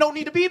 His name don't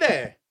need to be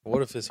there.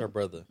 What if it's her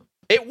brother?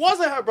 It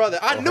wasn't her brother.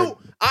 I knew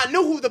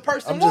who the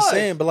person was. I'm just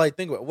saying, but like,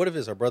 think about what if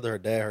it's her brother, her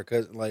dad, her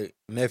cousin, like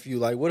nephew?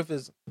 Like, what if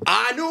it's?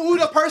 I knew who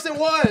the person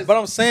was. But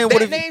I'm saying, that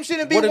what if name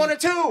shouldn't be 1 or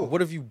 2?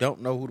 What if you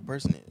don't know who the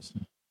person is?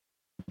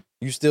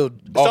 You still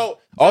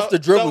off the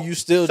dribble. You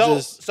still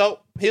just. So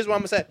here's what I'm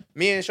gonna say.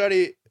 Me and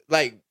Shorty,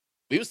 like,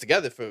 we was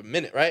together for a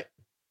minute, right?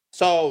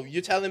 So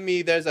you're telling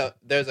me there's a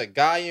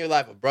guy in your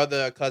life, a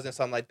brother, a cousin,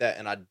 something like that,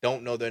 and I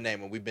don't know their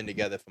name, and we've been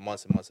together for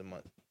months and months and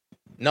months.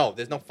 No,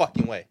 there's no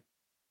fucking way.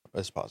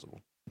 That's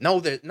possible. No.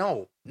 It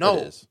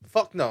is.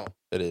 Fuck no.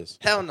 It is.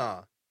 Hell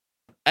nah.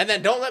 And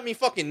then don't let me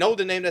fucking know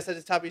the name that's at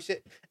the top of your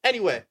shit.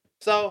 Anyway,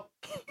 so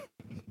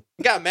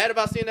got mad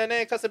about seeing that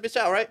name, cuss the bitch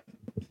out, right?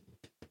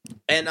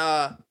 And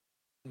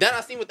then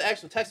I seen what the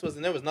actual text was,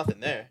 and there was nothing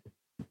there.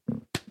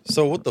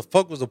 So what the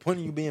fuck was the point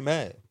of you being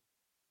mad?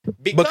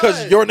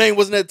 Because your name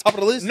wasn't at the top of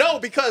the list? No,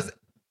 because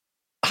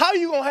how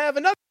you gonna have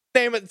another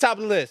name at the top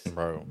of the list?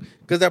 Bro.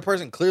 Because that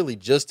person clearly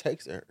just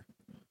texted her.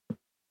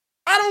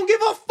 I don't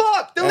give a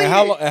fuck. Delete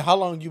and how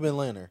long you been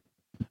laying her?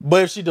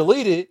 But if she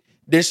deleted,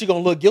 then she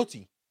gonna look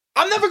guilty.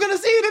 I'm never gonna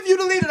see it if you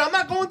delete it. I'm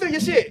not going through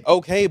your shit.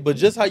 Okay, but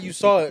just how you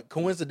saw it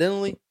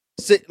coincidentally,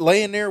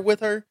 laying there with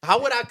her.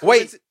 How would I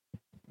wait?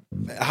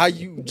 How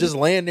you just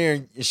laying there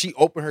and she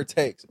opened her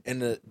text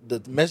and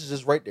the message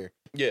is right there.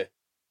 Yeah.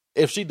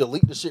 If she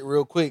delete the shit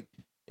real quick,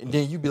 and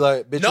then you be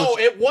like, bitch. No,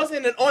 it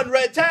wasn't an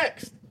unread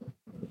text.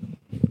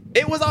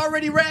 It was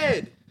already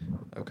read.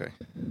 Okay.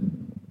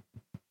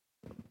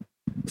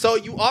 So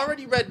you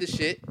already read the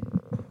shit.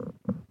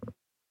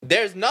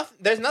 There's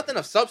nothing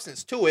of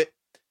substance to it,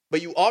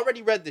 but you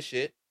already read the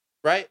shit,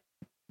 right?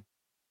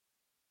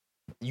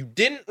 You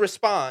didn't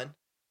respond.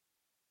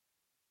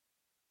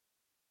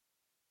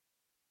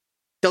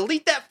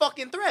 Delete that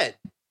fucking thread.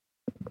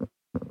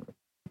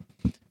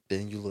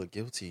 Then you look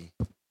guilty.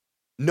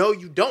 No,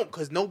 you don't,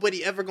 because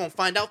nobody ever gonna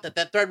find out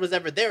that thread was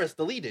ever there. It's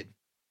deleted.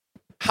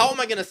 How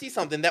am I gonna see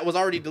something that was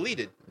already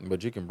deleted?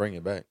 But you can bring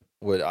it back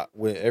with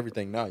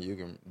everything now. You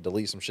can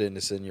delete some shit and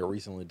it's in your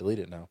recently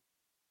deleted now.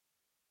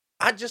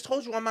 I just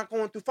told you I'm not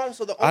going through phones,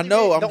 so the I only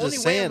know. way, I'm the just only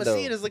way saying, I'm gonna though.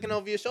 see it is looking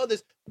over your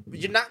shoulders.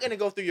 You're not gonna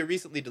go through your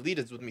recently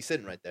deleteds with me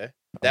sitting right there.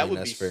 That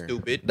would be fair.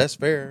 stupid. That's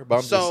fair. But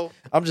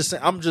I'm just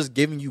saying. I'm just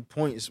giving you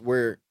points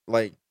where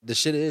like the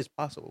shit is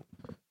possible.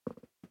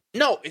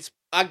 No,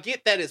 I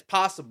get that it's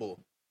possible,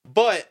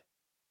 but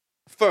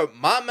for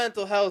my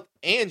mental health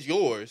and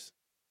yours,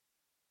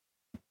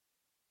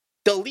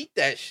 delete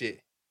that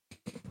shit.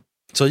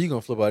 So you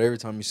gonna flip out every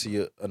time you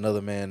see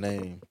another man's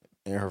name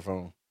in her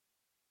phone.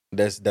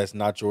 That's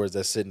not yours.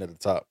 That's sitting at the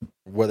top,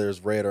 whether it's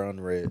read or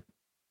unread.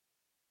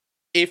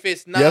 If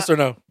it's not, yes or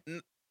no.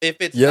 If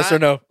it's yes not, or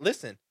no.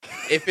 Listen,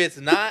 if it's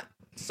not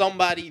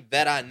somebody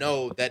that I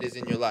know that is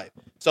in your life,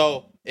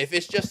 so if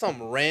it's just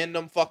some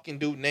random fucking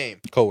dude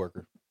name,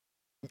 coworker.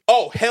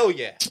 Oh hell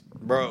yeah,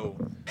 bro.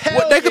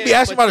 They could be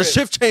asking about a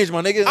shift change,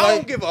 my nigga. I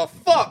don't give a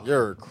fuck.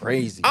 You're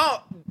crazy.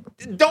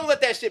 Don't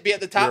let that shit be at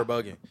the top. You're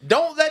bugging.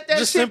 Don't let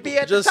that shit be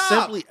at the top. Just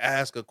simply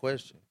ask a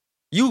question.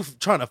 You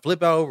trying to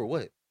flip out over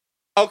what?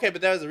 Okay,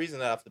 but there's a reason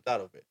that I flipped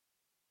out over it.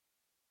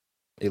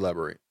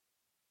 Elaborate.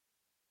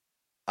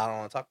 I don't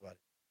want to talk about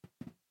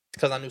it.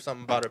 Because I knew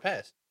something about her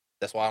past.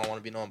 That's why I don't want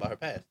to be known about her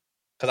past.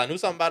 Because I knew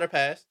something about her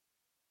past.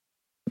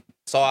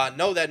 So I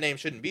know that name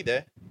shouldn't be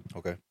there.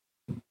 Okay.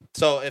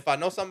 So if I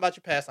know something about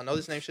your past, I know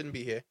this name shouldn't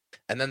be here.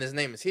 And then this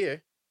name is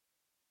here.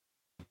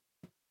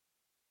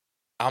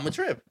 I'm a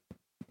trip.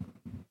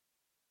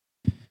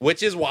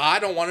 Which is why I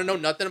don't want to know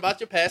nothing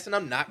about your past and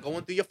I'm not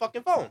going through your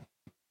fucking phone.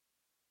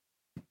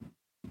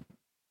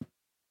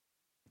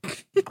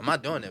 I'm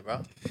not doing it,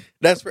 bro.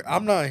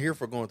 I'm not here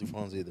for going through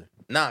phones either.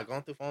 Nah,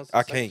 going through phones.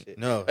 I can't. Shit.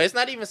 No, it's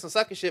not even some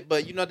sucker shit.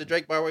 But you know the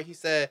Drake bar where he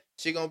said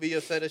she gonna be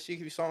upset if she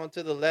keeps scrolling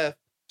to the left.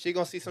 She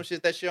gonna see some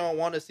shit that she don't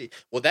want to see.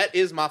 Well, that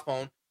is my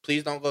phone.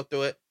 Please don't go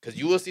through it because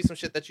you will see some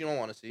shit that you don't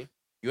want to see.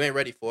 You ain't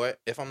ready for it.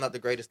 If I'm not the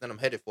greatest, then I'm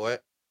headed for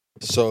it.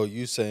 So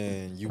you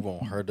saying you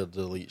want her to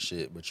delete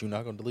shit, but you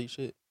not gonna delete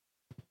shit?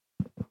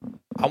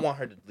 I want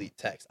her to delete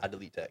text. I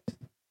delete text.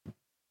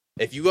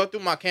 If you go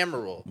through my camera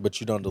roll,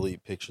 But you don't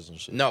delete pictures and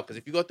shit. no, because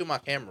if you go through my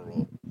camera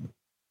roll,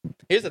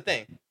 here's the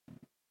thing.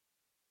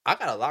 I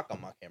got a lock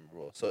on my camera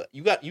roll, so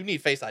you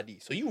need Face ID.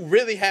 So you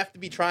really have to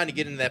be trying to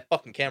get in that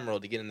fucking camera roll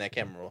to get in that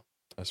camera roll,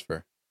 That's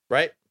fair.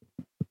 right?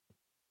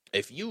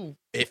 If you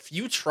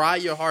try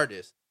your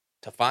hardest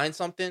to find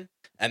something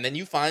and then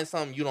you find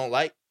something you don't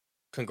like,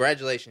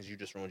 congratulations, you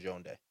just ruined your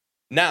own day.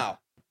 Now,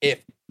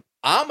 if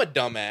I'm a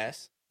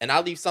dumbass and I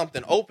leave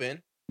something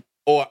open,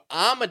 or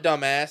I'm a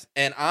dumbass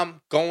and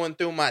I'm going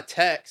through my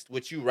text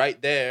with you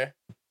right there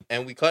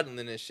and we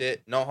cuddling and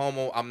shit, no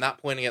homo, I'm not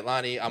pointing at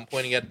Lonnie, I'm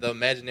pointing at the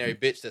imaginary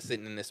bitch that's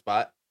sitting in this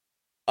spot.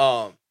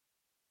 I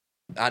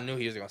knew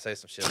he was gonna say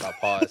some shit about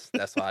pause.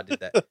 That's why I did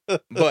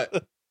that.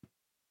 But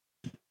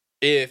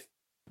if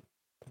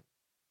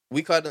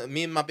we cuddling,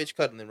 me and my bitch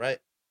cuddling, right?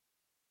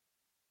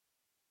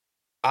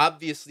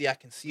 Obviously, I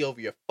can see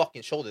over your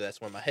fucking shoulder. That's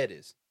where my head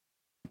is.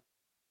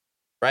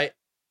 Right?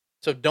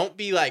 So don't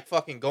be like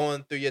fucking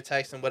going through your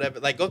text and whatever.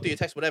 Like, go through your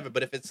text, whatever.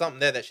 But if it's something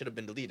there that should have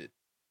been deleted,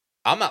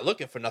 I'm not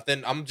looking for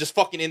nothing. I'm just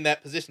fucking in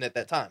that position at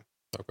that time.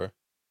 Okay.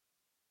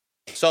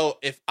 So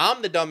if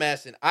I'm the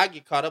dumbass and I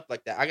get caught up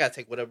like that, I gotta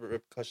take whatever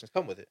repercussions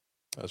come with it.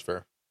 That's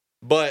fair.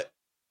 But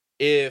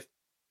if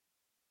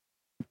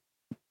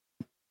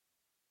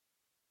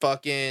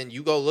fucking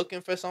you go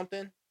looking for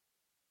something,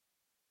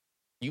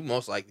 you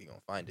most likely gonna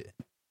find it.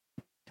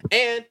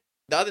 And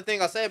the other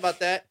thing I'll say about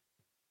that,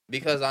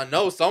 because I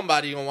know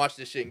somebody gonna watch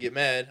this shit and get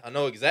mad. I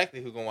know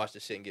exactly who gonna watch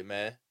this shit and get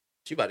mad.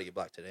 She about to get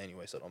blocked today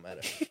anyway, so it don't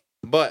matter.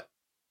 But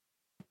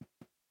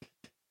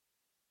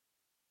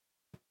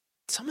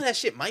some of that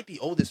shit might be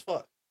old as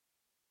fuck.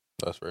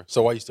 That's fair.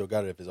 So why you still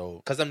got it if it's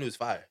old? Cause them news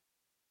fire.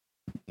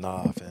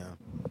 Nah, fam.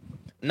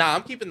 Nah,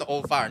 I'm keeping the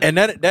old fire. And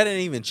that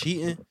ain't even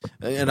cheating.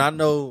 And I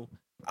know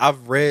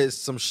I've read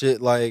some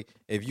shit like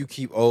if you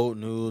keep old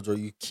news or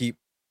you keep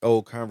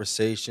old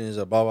conversations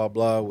or blah blah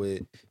blah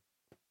with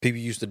people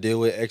you used to deal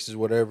with, exes,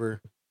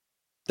 whatever,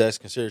 that's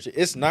considered cheating.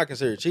 It's not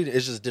considered cheating.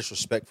 It's just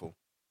disrespectful.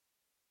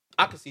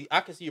 I can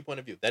see your point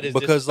of view. That is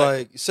because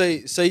like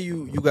say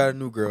you got a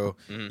new girl,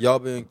 mm-hmm. y'all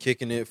been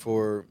kicking it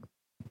for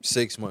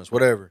 6 months,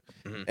 whatever,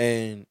 mm-hmm.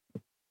 and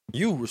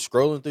you were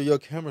scrolling through your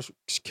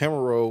camera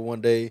roll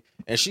one day,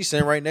 and she's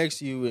sitting right next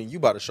to you, and you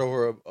about to show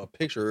her a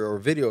picture or a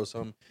video or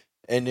something,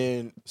 and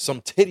then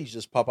some titties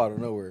just pop out of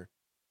nowhere.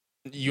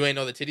 You ain't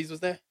know the titties was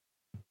there?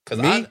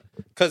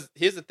 Because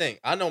here's the thing.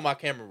 I know my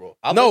camera roll.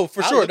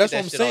 For sure. That's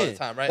what I'm saying. All the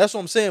time, right? That's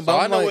what I'm saying. But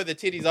so I know where the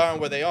titties are and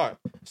where they aren't.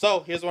 So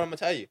here's what I'm going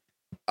to tell you.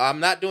 I'm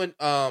not doing,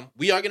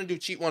 we are going to do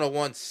Cheat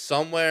 101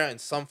 somewhere in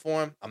some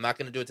form. I'm not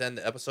going to do it to end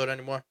the episode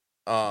anymore.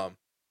 I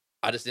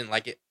just didn't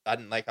like it. I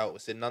didn't like how it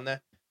was sitting on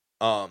there.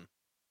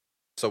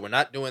 So we're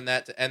not doing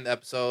that to end the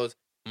episodes.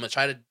 I'm going to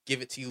try to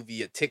give it to you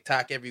via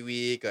TikTok every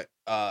week, or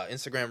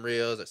Instagram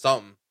Reels or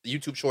something,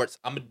 YouTube Shorts.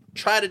 I'm going to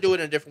try to do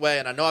it in a different way,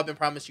 and I know I've been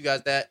promising you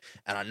guys that,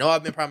 and I know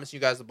I've been promising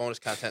you guys the bonus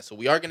content, so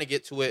we are going to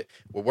get to it.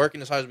 We're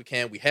working as hard as we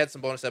can. We had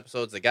some bonus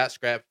episodes that got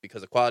scrapped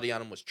because the quality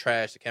on them was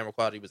trash. The camera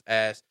quality was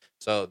ass,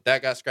 so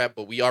that got scrapped,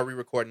 but we are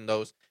re-recording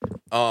those.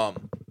 And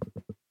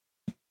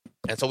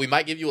so we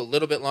might give you a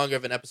little bit longer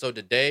of an episode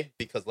today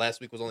because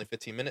last week was only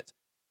 15 minutes.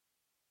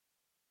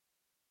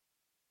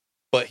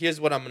 But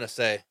here's what I'm going to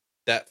say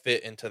that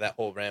fit into that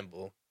whole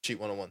ramble Cheat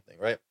 101 thing,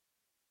 right?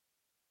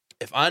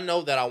 If I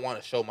know that I want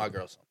to show my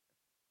girl something,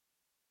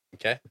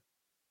 okay?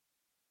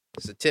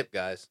 It's a tip,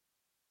 guys.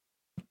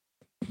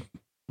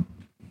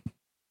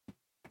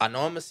 I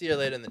know I'm going to see her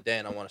later in the day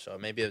and I want to show her.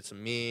 Maybe it's a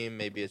meme,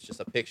 maybe it's just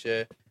a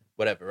picture,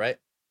 whatever, right?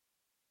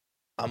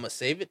 I'm going to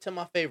save it to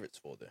my favorites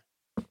folder.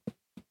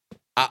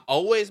 I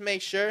always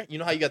make sure, you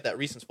know how you got that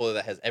recents folder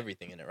that has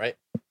everything in it, right?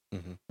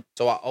 Mm-hmm.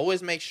 So I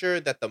always make sure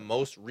that the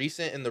most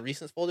recent in the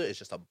recents folder is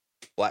just a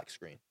black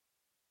screen.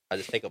 I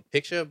just take a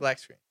picture of black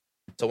screen.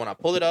 So when I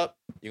pull it up,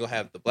 you're going to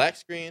have the black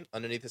screen.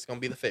 Underneath it's going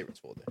to be the favorites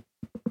folder.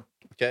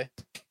 Okay?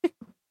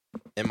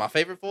 In my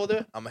favorite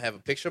folder, I'm going to have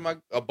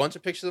a bunch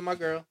of pictures of my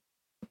girl.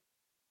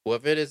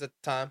 Whoever it is at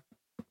the time.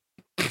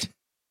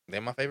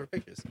 They're my favorite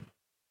pictures.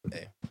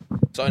 Hey.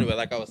 So anyway,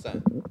 like I was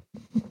saying.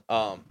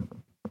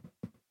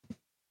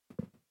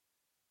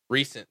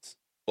 Recents,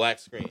 black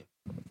screen,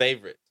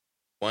 favorites.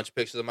 Bunch of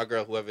pictures of my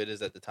girl, whoever it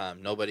is at the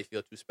time. Nobody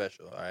feel too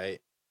special, all right?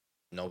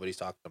 Nobody's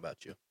talking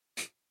about you.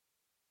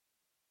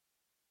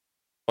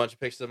 Bunch of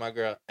pictures of my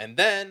girl. And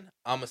then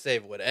I'm going to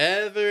save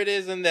whatever it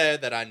is in there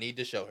that I need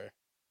to show her.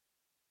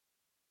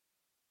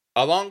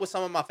 Along with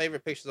some of my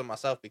favorite pictures of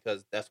myself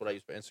because that's what I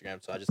use for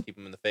Instagram. So I just keep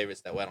them in the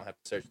favorites. That way I don't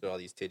have to search through all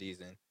these titties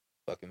and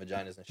fucking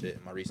vaginas and shit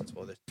in my recents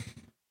folders.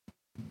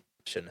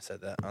 Shouldn't have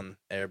said that on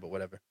air, but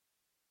whatever.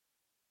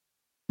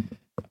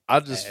 I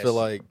just feel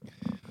like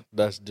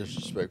that's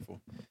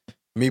disrespectful.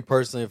 Me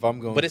personally, if I'm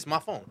going... But it's my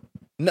phone.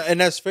 No, and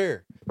that's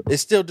fair.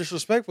 It's still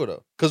disrespectful,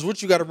 though. Because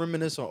what you got to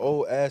reminisce on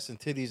old ass and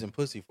titties and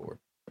pussy for?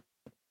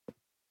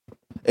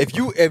 If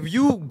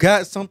you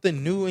got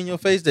something new in your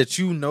face that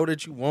you know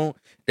that you want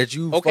that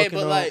you Okay, fucking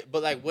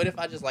but like, what if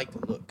I just like to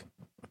look?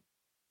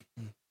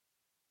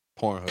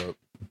 Pornhub.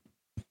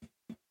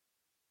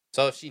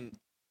 So if she,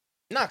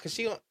 cause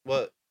she,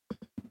 well,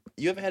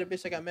 you ever had a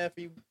bitch that got mad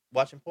for you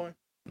watching porn?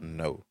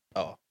 No.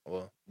 Oh,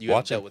 well, you Watching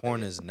haven't dealt with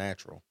porn that yet. is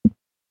natural.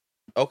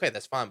 Okay,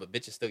 that's fine, but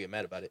bitches still get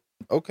mad about it.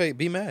 Okay,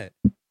 be mad.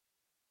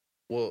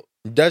 Well,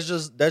 That's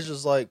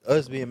just like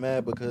us being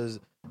mad because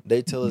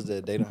they tell us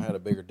that they don't have a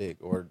bigger dick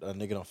or a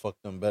nigga don't fuck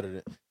them better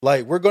than.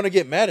 Like, we're gonna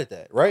get mad at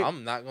that, right?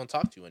 I'm not gonna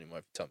talk to you anymore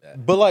if you tell me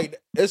that. But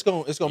like, it's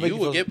gonna make You you will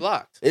feel, get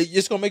blocked.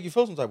 it's gonna make you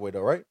feel some type of way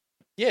though, right?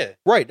 Yeah.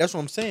 Right. That's what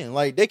I'm saying.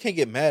 Like, they can't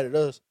get mad at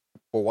us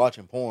for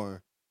watching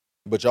porn,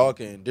 but y'all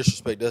can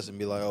disrespect us and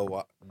be like,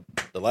 "Oh,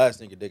 the last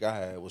nigga dick I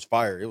had was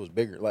fire. It was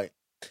bigger." Like,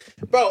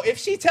 Bro, if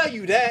she tell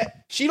you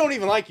that, she don't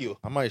even like you.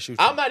 I might shoot you.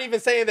 I'm not even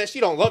saying that she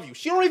don't love you.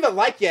 She don't even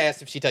like your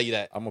ass if she tell you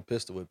that. I'm gonna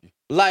pistol whip you.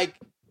 Like,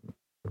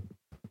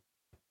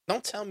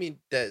 don't tell me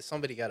that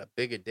somebody got a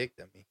bigger dick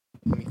than me.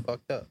 Get me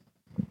fucked up.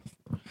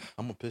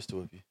 I'm gonna pistol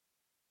whip you.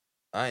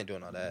 I ain't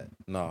doing all that.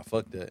 Nah,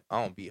 fuck that.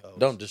 I don't beat hoes.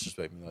 Don't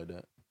disrespect me like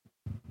that.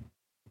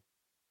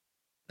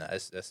 Nah,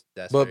 that's.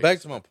 But back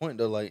to my point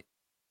though, like,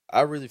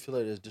 I really feel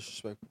like it's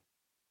disrespectful.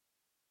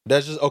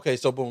 That's just okay.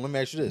 So boom, let me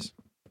ask you this: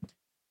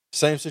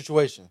 same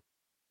situation.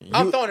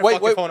 I'm throwing the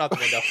fucking phone out the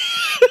window.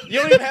 You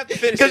don't even have to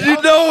finish because it.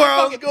 you know where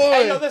I was going.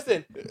 Hey, yo,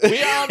 listen.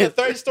 We are on the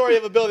 3rd story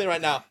of a building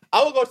right now.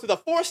 I will go to the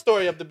 4th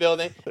story of the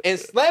building and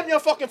slam your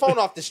fucking phone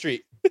off the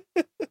street.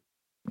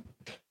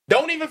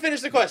 Don't even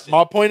finish the question.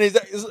 My point is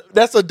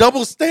that's a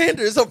double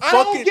standard. It's a I fucking.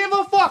 don't give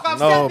a fuck. I've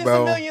said this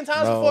bro. a million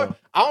times before.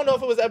 I don't know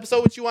if it was an episode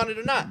what you wanted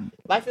or not.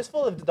 Life is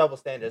full of double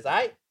standards, all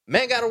right?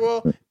 Men got a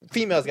role,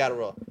 females got a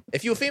role.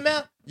 If you a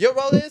female, your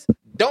role is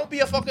don't be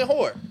a fucking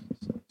whore.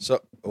 So,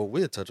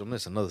 we'll touch on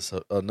this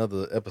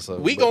another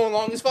episode. We going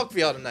long as fuck for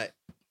y'all tonight.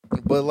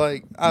 But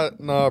like,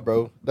 nah,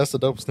 bro, that's a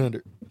double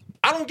standard.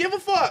 I don't give a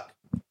fuck.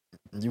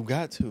 You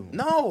got to.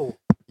 No.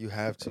 You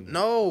have to.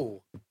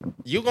 No.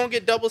 You gonna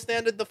get double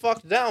standard the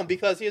fuck down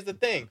because here's the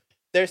thing.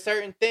 There's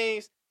certain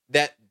things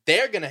that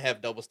they're gonna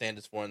have double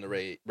standards for in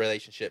the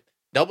relationship.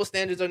 Double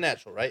standards are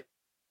natural, right?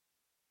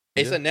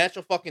 It's a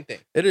natural fucking thing.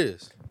 It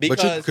is. But you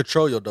can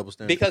control your double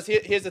standard. Because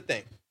here's the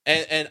thing.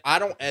 And I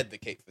don't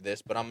advocate for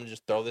this, but I'm gonna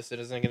just throw this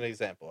as an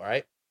example, all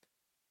right?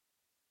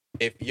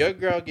 If your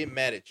girl get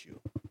mad at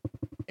you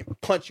and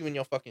punch you in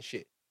your fucking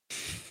shit,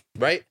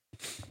 right?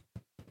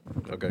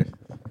 Okay.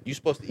 You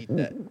supposed to eat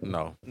that.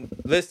 No.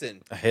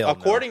 Listen,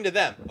 according to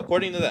them,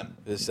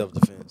 it's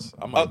self-defense.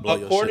 I might blow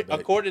your shit back.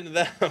 According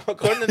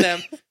to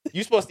them,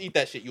 you supposed to eat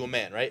that shit. You a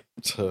man, right?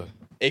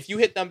 If you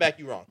hit them back,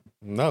 you wrong.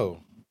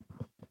 No.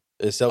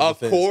 It's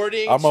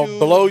self-defense. I'm gonna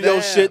blow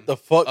your shit the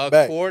fuck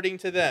back. According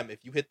to them,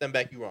 if you hit them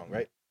back, you wrong,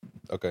 right?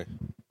 Okay.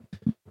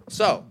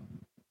 So,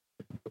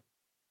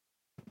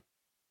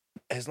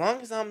 as long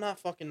as I'm not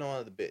fucking no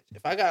other bitch,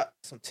 if I got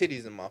some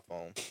titties in my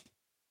phone,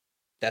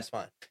 that's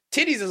fine.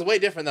 Titties is way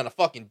different than a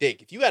fucking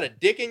dick. If you got a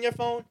dick in your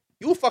phone,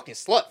 you a fucking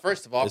slut,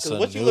 first of all, because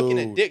what you looking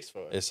at dicks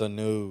for? It's a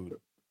nude.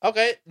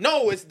 Okay.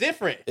 No, it's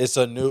different. It's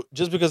a nude.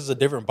 Just because it's a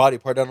different body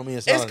part, that don't mean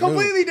it's not a nude. It's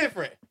completely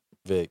different.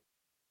 Vic.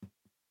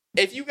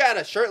 If you got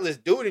a shirtless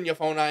dude in your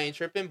phone, I ain't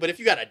tripping. But if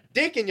you got a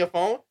dick in your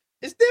phone,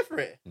 it's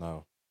different.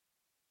 No.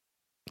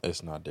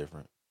 It's not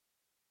different.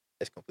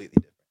 It's completely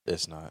different.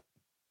 It's not.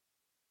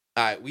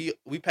 All right,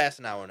 we passed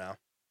an hour now.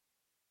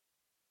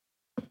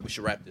 We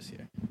should wrap this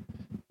here.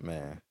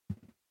 Man.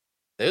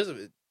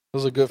 It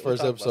was a good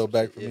first episode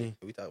back for me.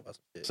 We talk about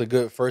some shit. It's a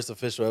good first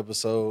official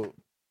episode.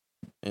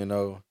 You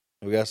know,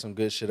 we got some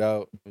good shit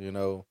out. You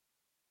know,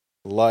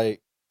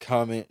 like,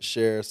 comment,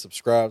 share,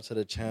 subscribe to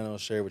the channel,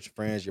 share with your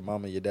friends, your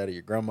mama, your daddy,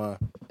 your grandma.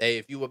 Hey,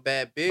 if you a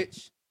bad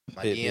bitch,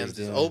 my DMs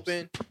is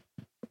open.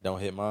 Don't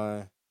hit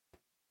mine.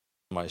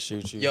 Might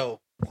shoot you. Yo,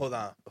 hold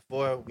on.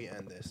 Before we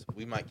end this,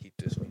 we might keep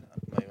this. We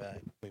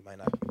might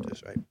not keep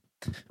this, right?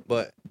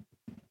 But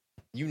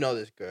you know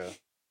this girl.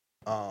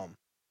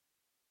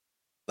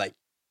 Like,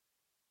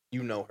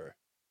 you know her.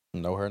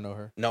 Know her? Know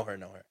her.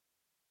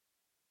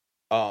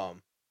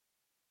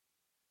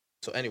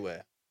 So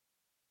anyway,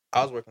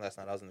 I was working last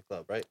night. I was in the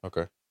club, right?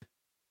 Okay.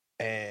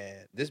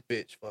 And this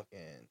bitch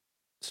fucking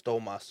stole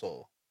my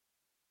soul.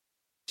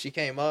 She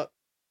came up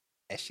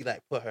and she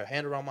like put her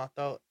hand around my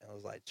throat and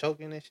was like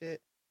choking and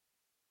shit.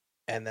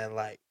 And then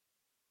like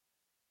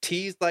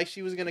teased like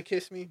she was gonna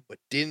kiss me, but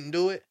didn't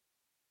do it.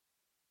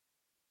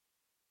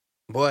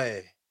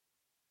 Boy.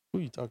 Who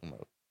are you talking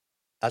about?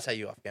 I'll tell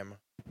you off camera.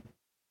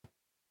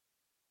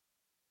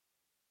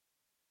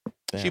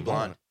 Damn, she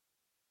blonde.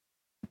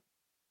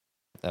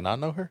 And I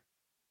know her?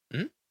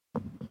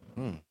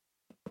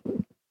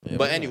 Yeah,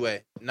 but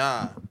anyway,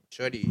 nah,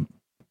 shorty,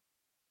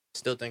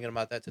 still thinking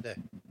about that today.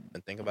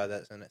 Been thinking about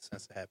that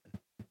since it happened.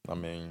 I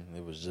mean,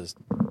 it was just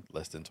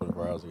less than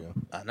 24 hours ago.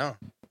 I know.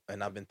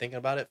 And I've been thinking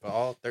about it for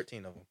all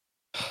 13 of them.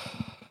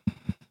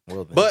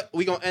 Well, then. But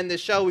we're going to end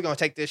this show. We're going to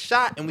take this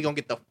shot and we're going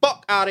to get the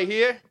fuck out of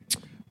here.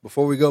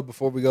 Before we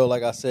go,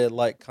 like I said,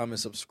 like, comment,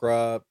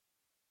 subscribe.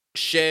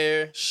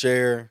 Share.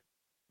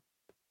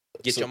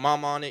 Get your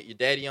mom on it, your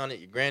daddy on it,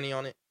 your granny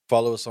on it.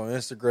 Follow us on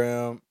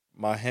Instagram.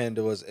 My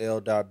handle is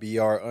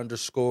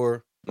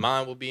L.BR_.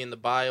 Mine will be in the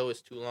bio.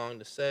 It's too long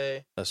to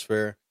say. That's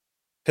fair.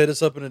 Hit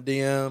us up in the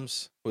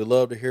DMs. We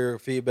love to hear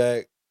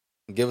feedback.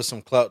 Give us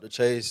some clout to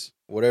chase.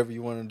 Whatever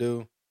you want to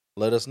do,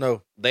 let us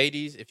know.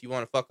 Ladies, if you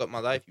want to fuck up my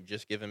life, you've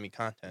just given me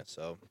content.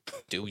 So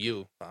do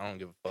you. I don't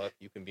give a fuck.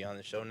 You can be on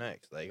the show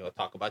next. Like, I'll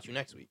talk about you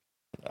next week.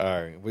 All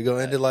right. We're going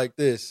to end it like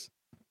this.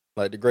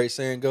 Like the great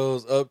saying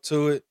goes, up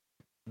to it,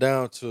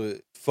 down to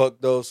it. Fuck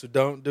those who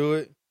don't do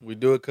it. We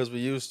do it because we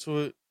used to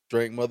it.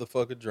 Drink,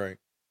 motherfucker, drink.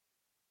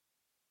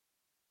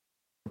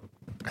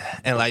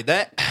 And like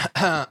that,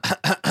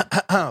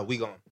 we gone.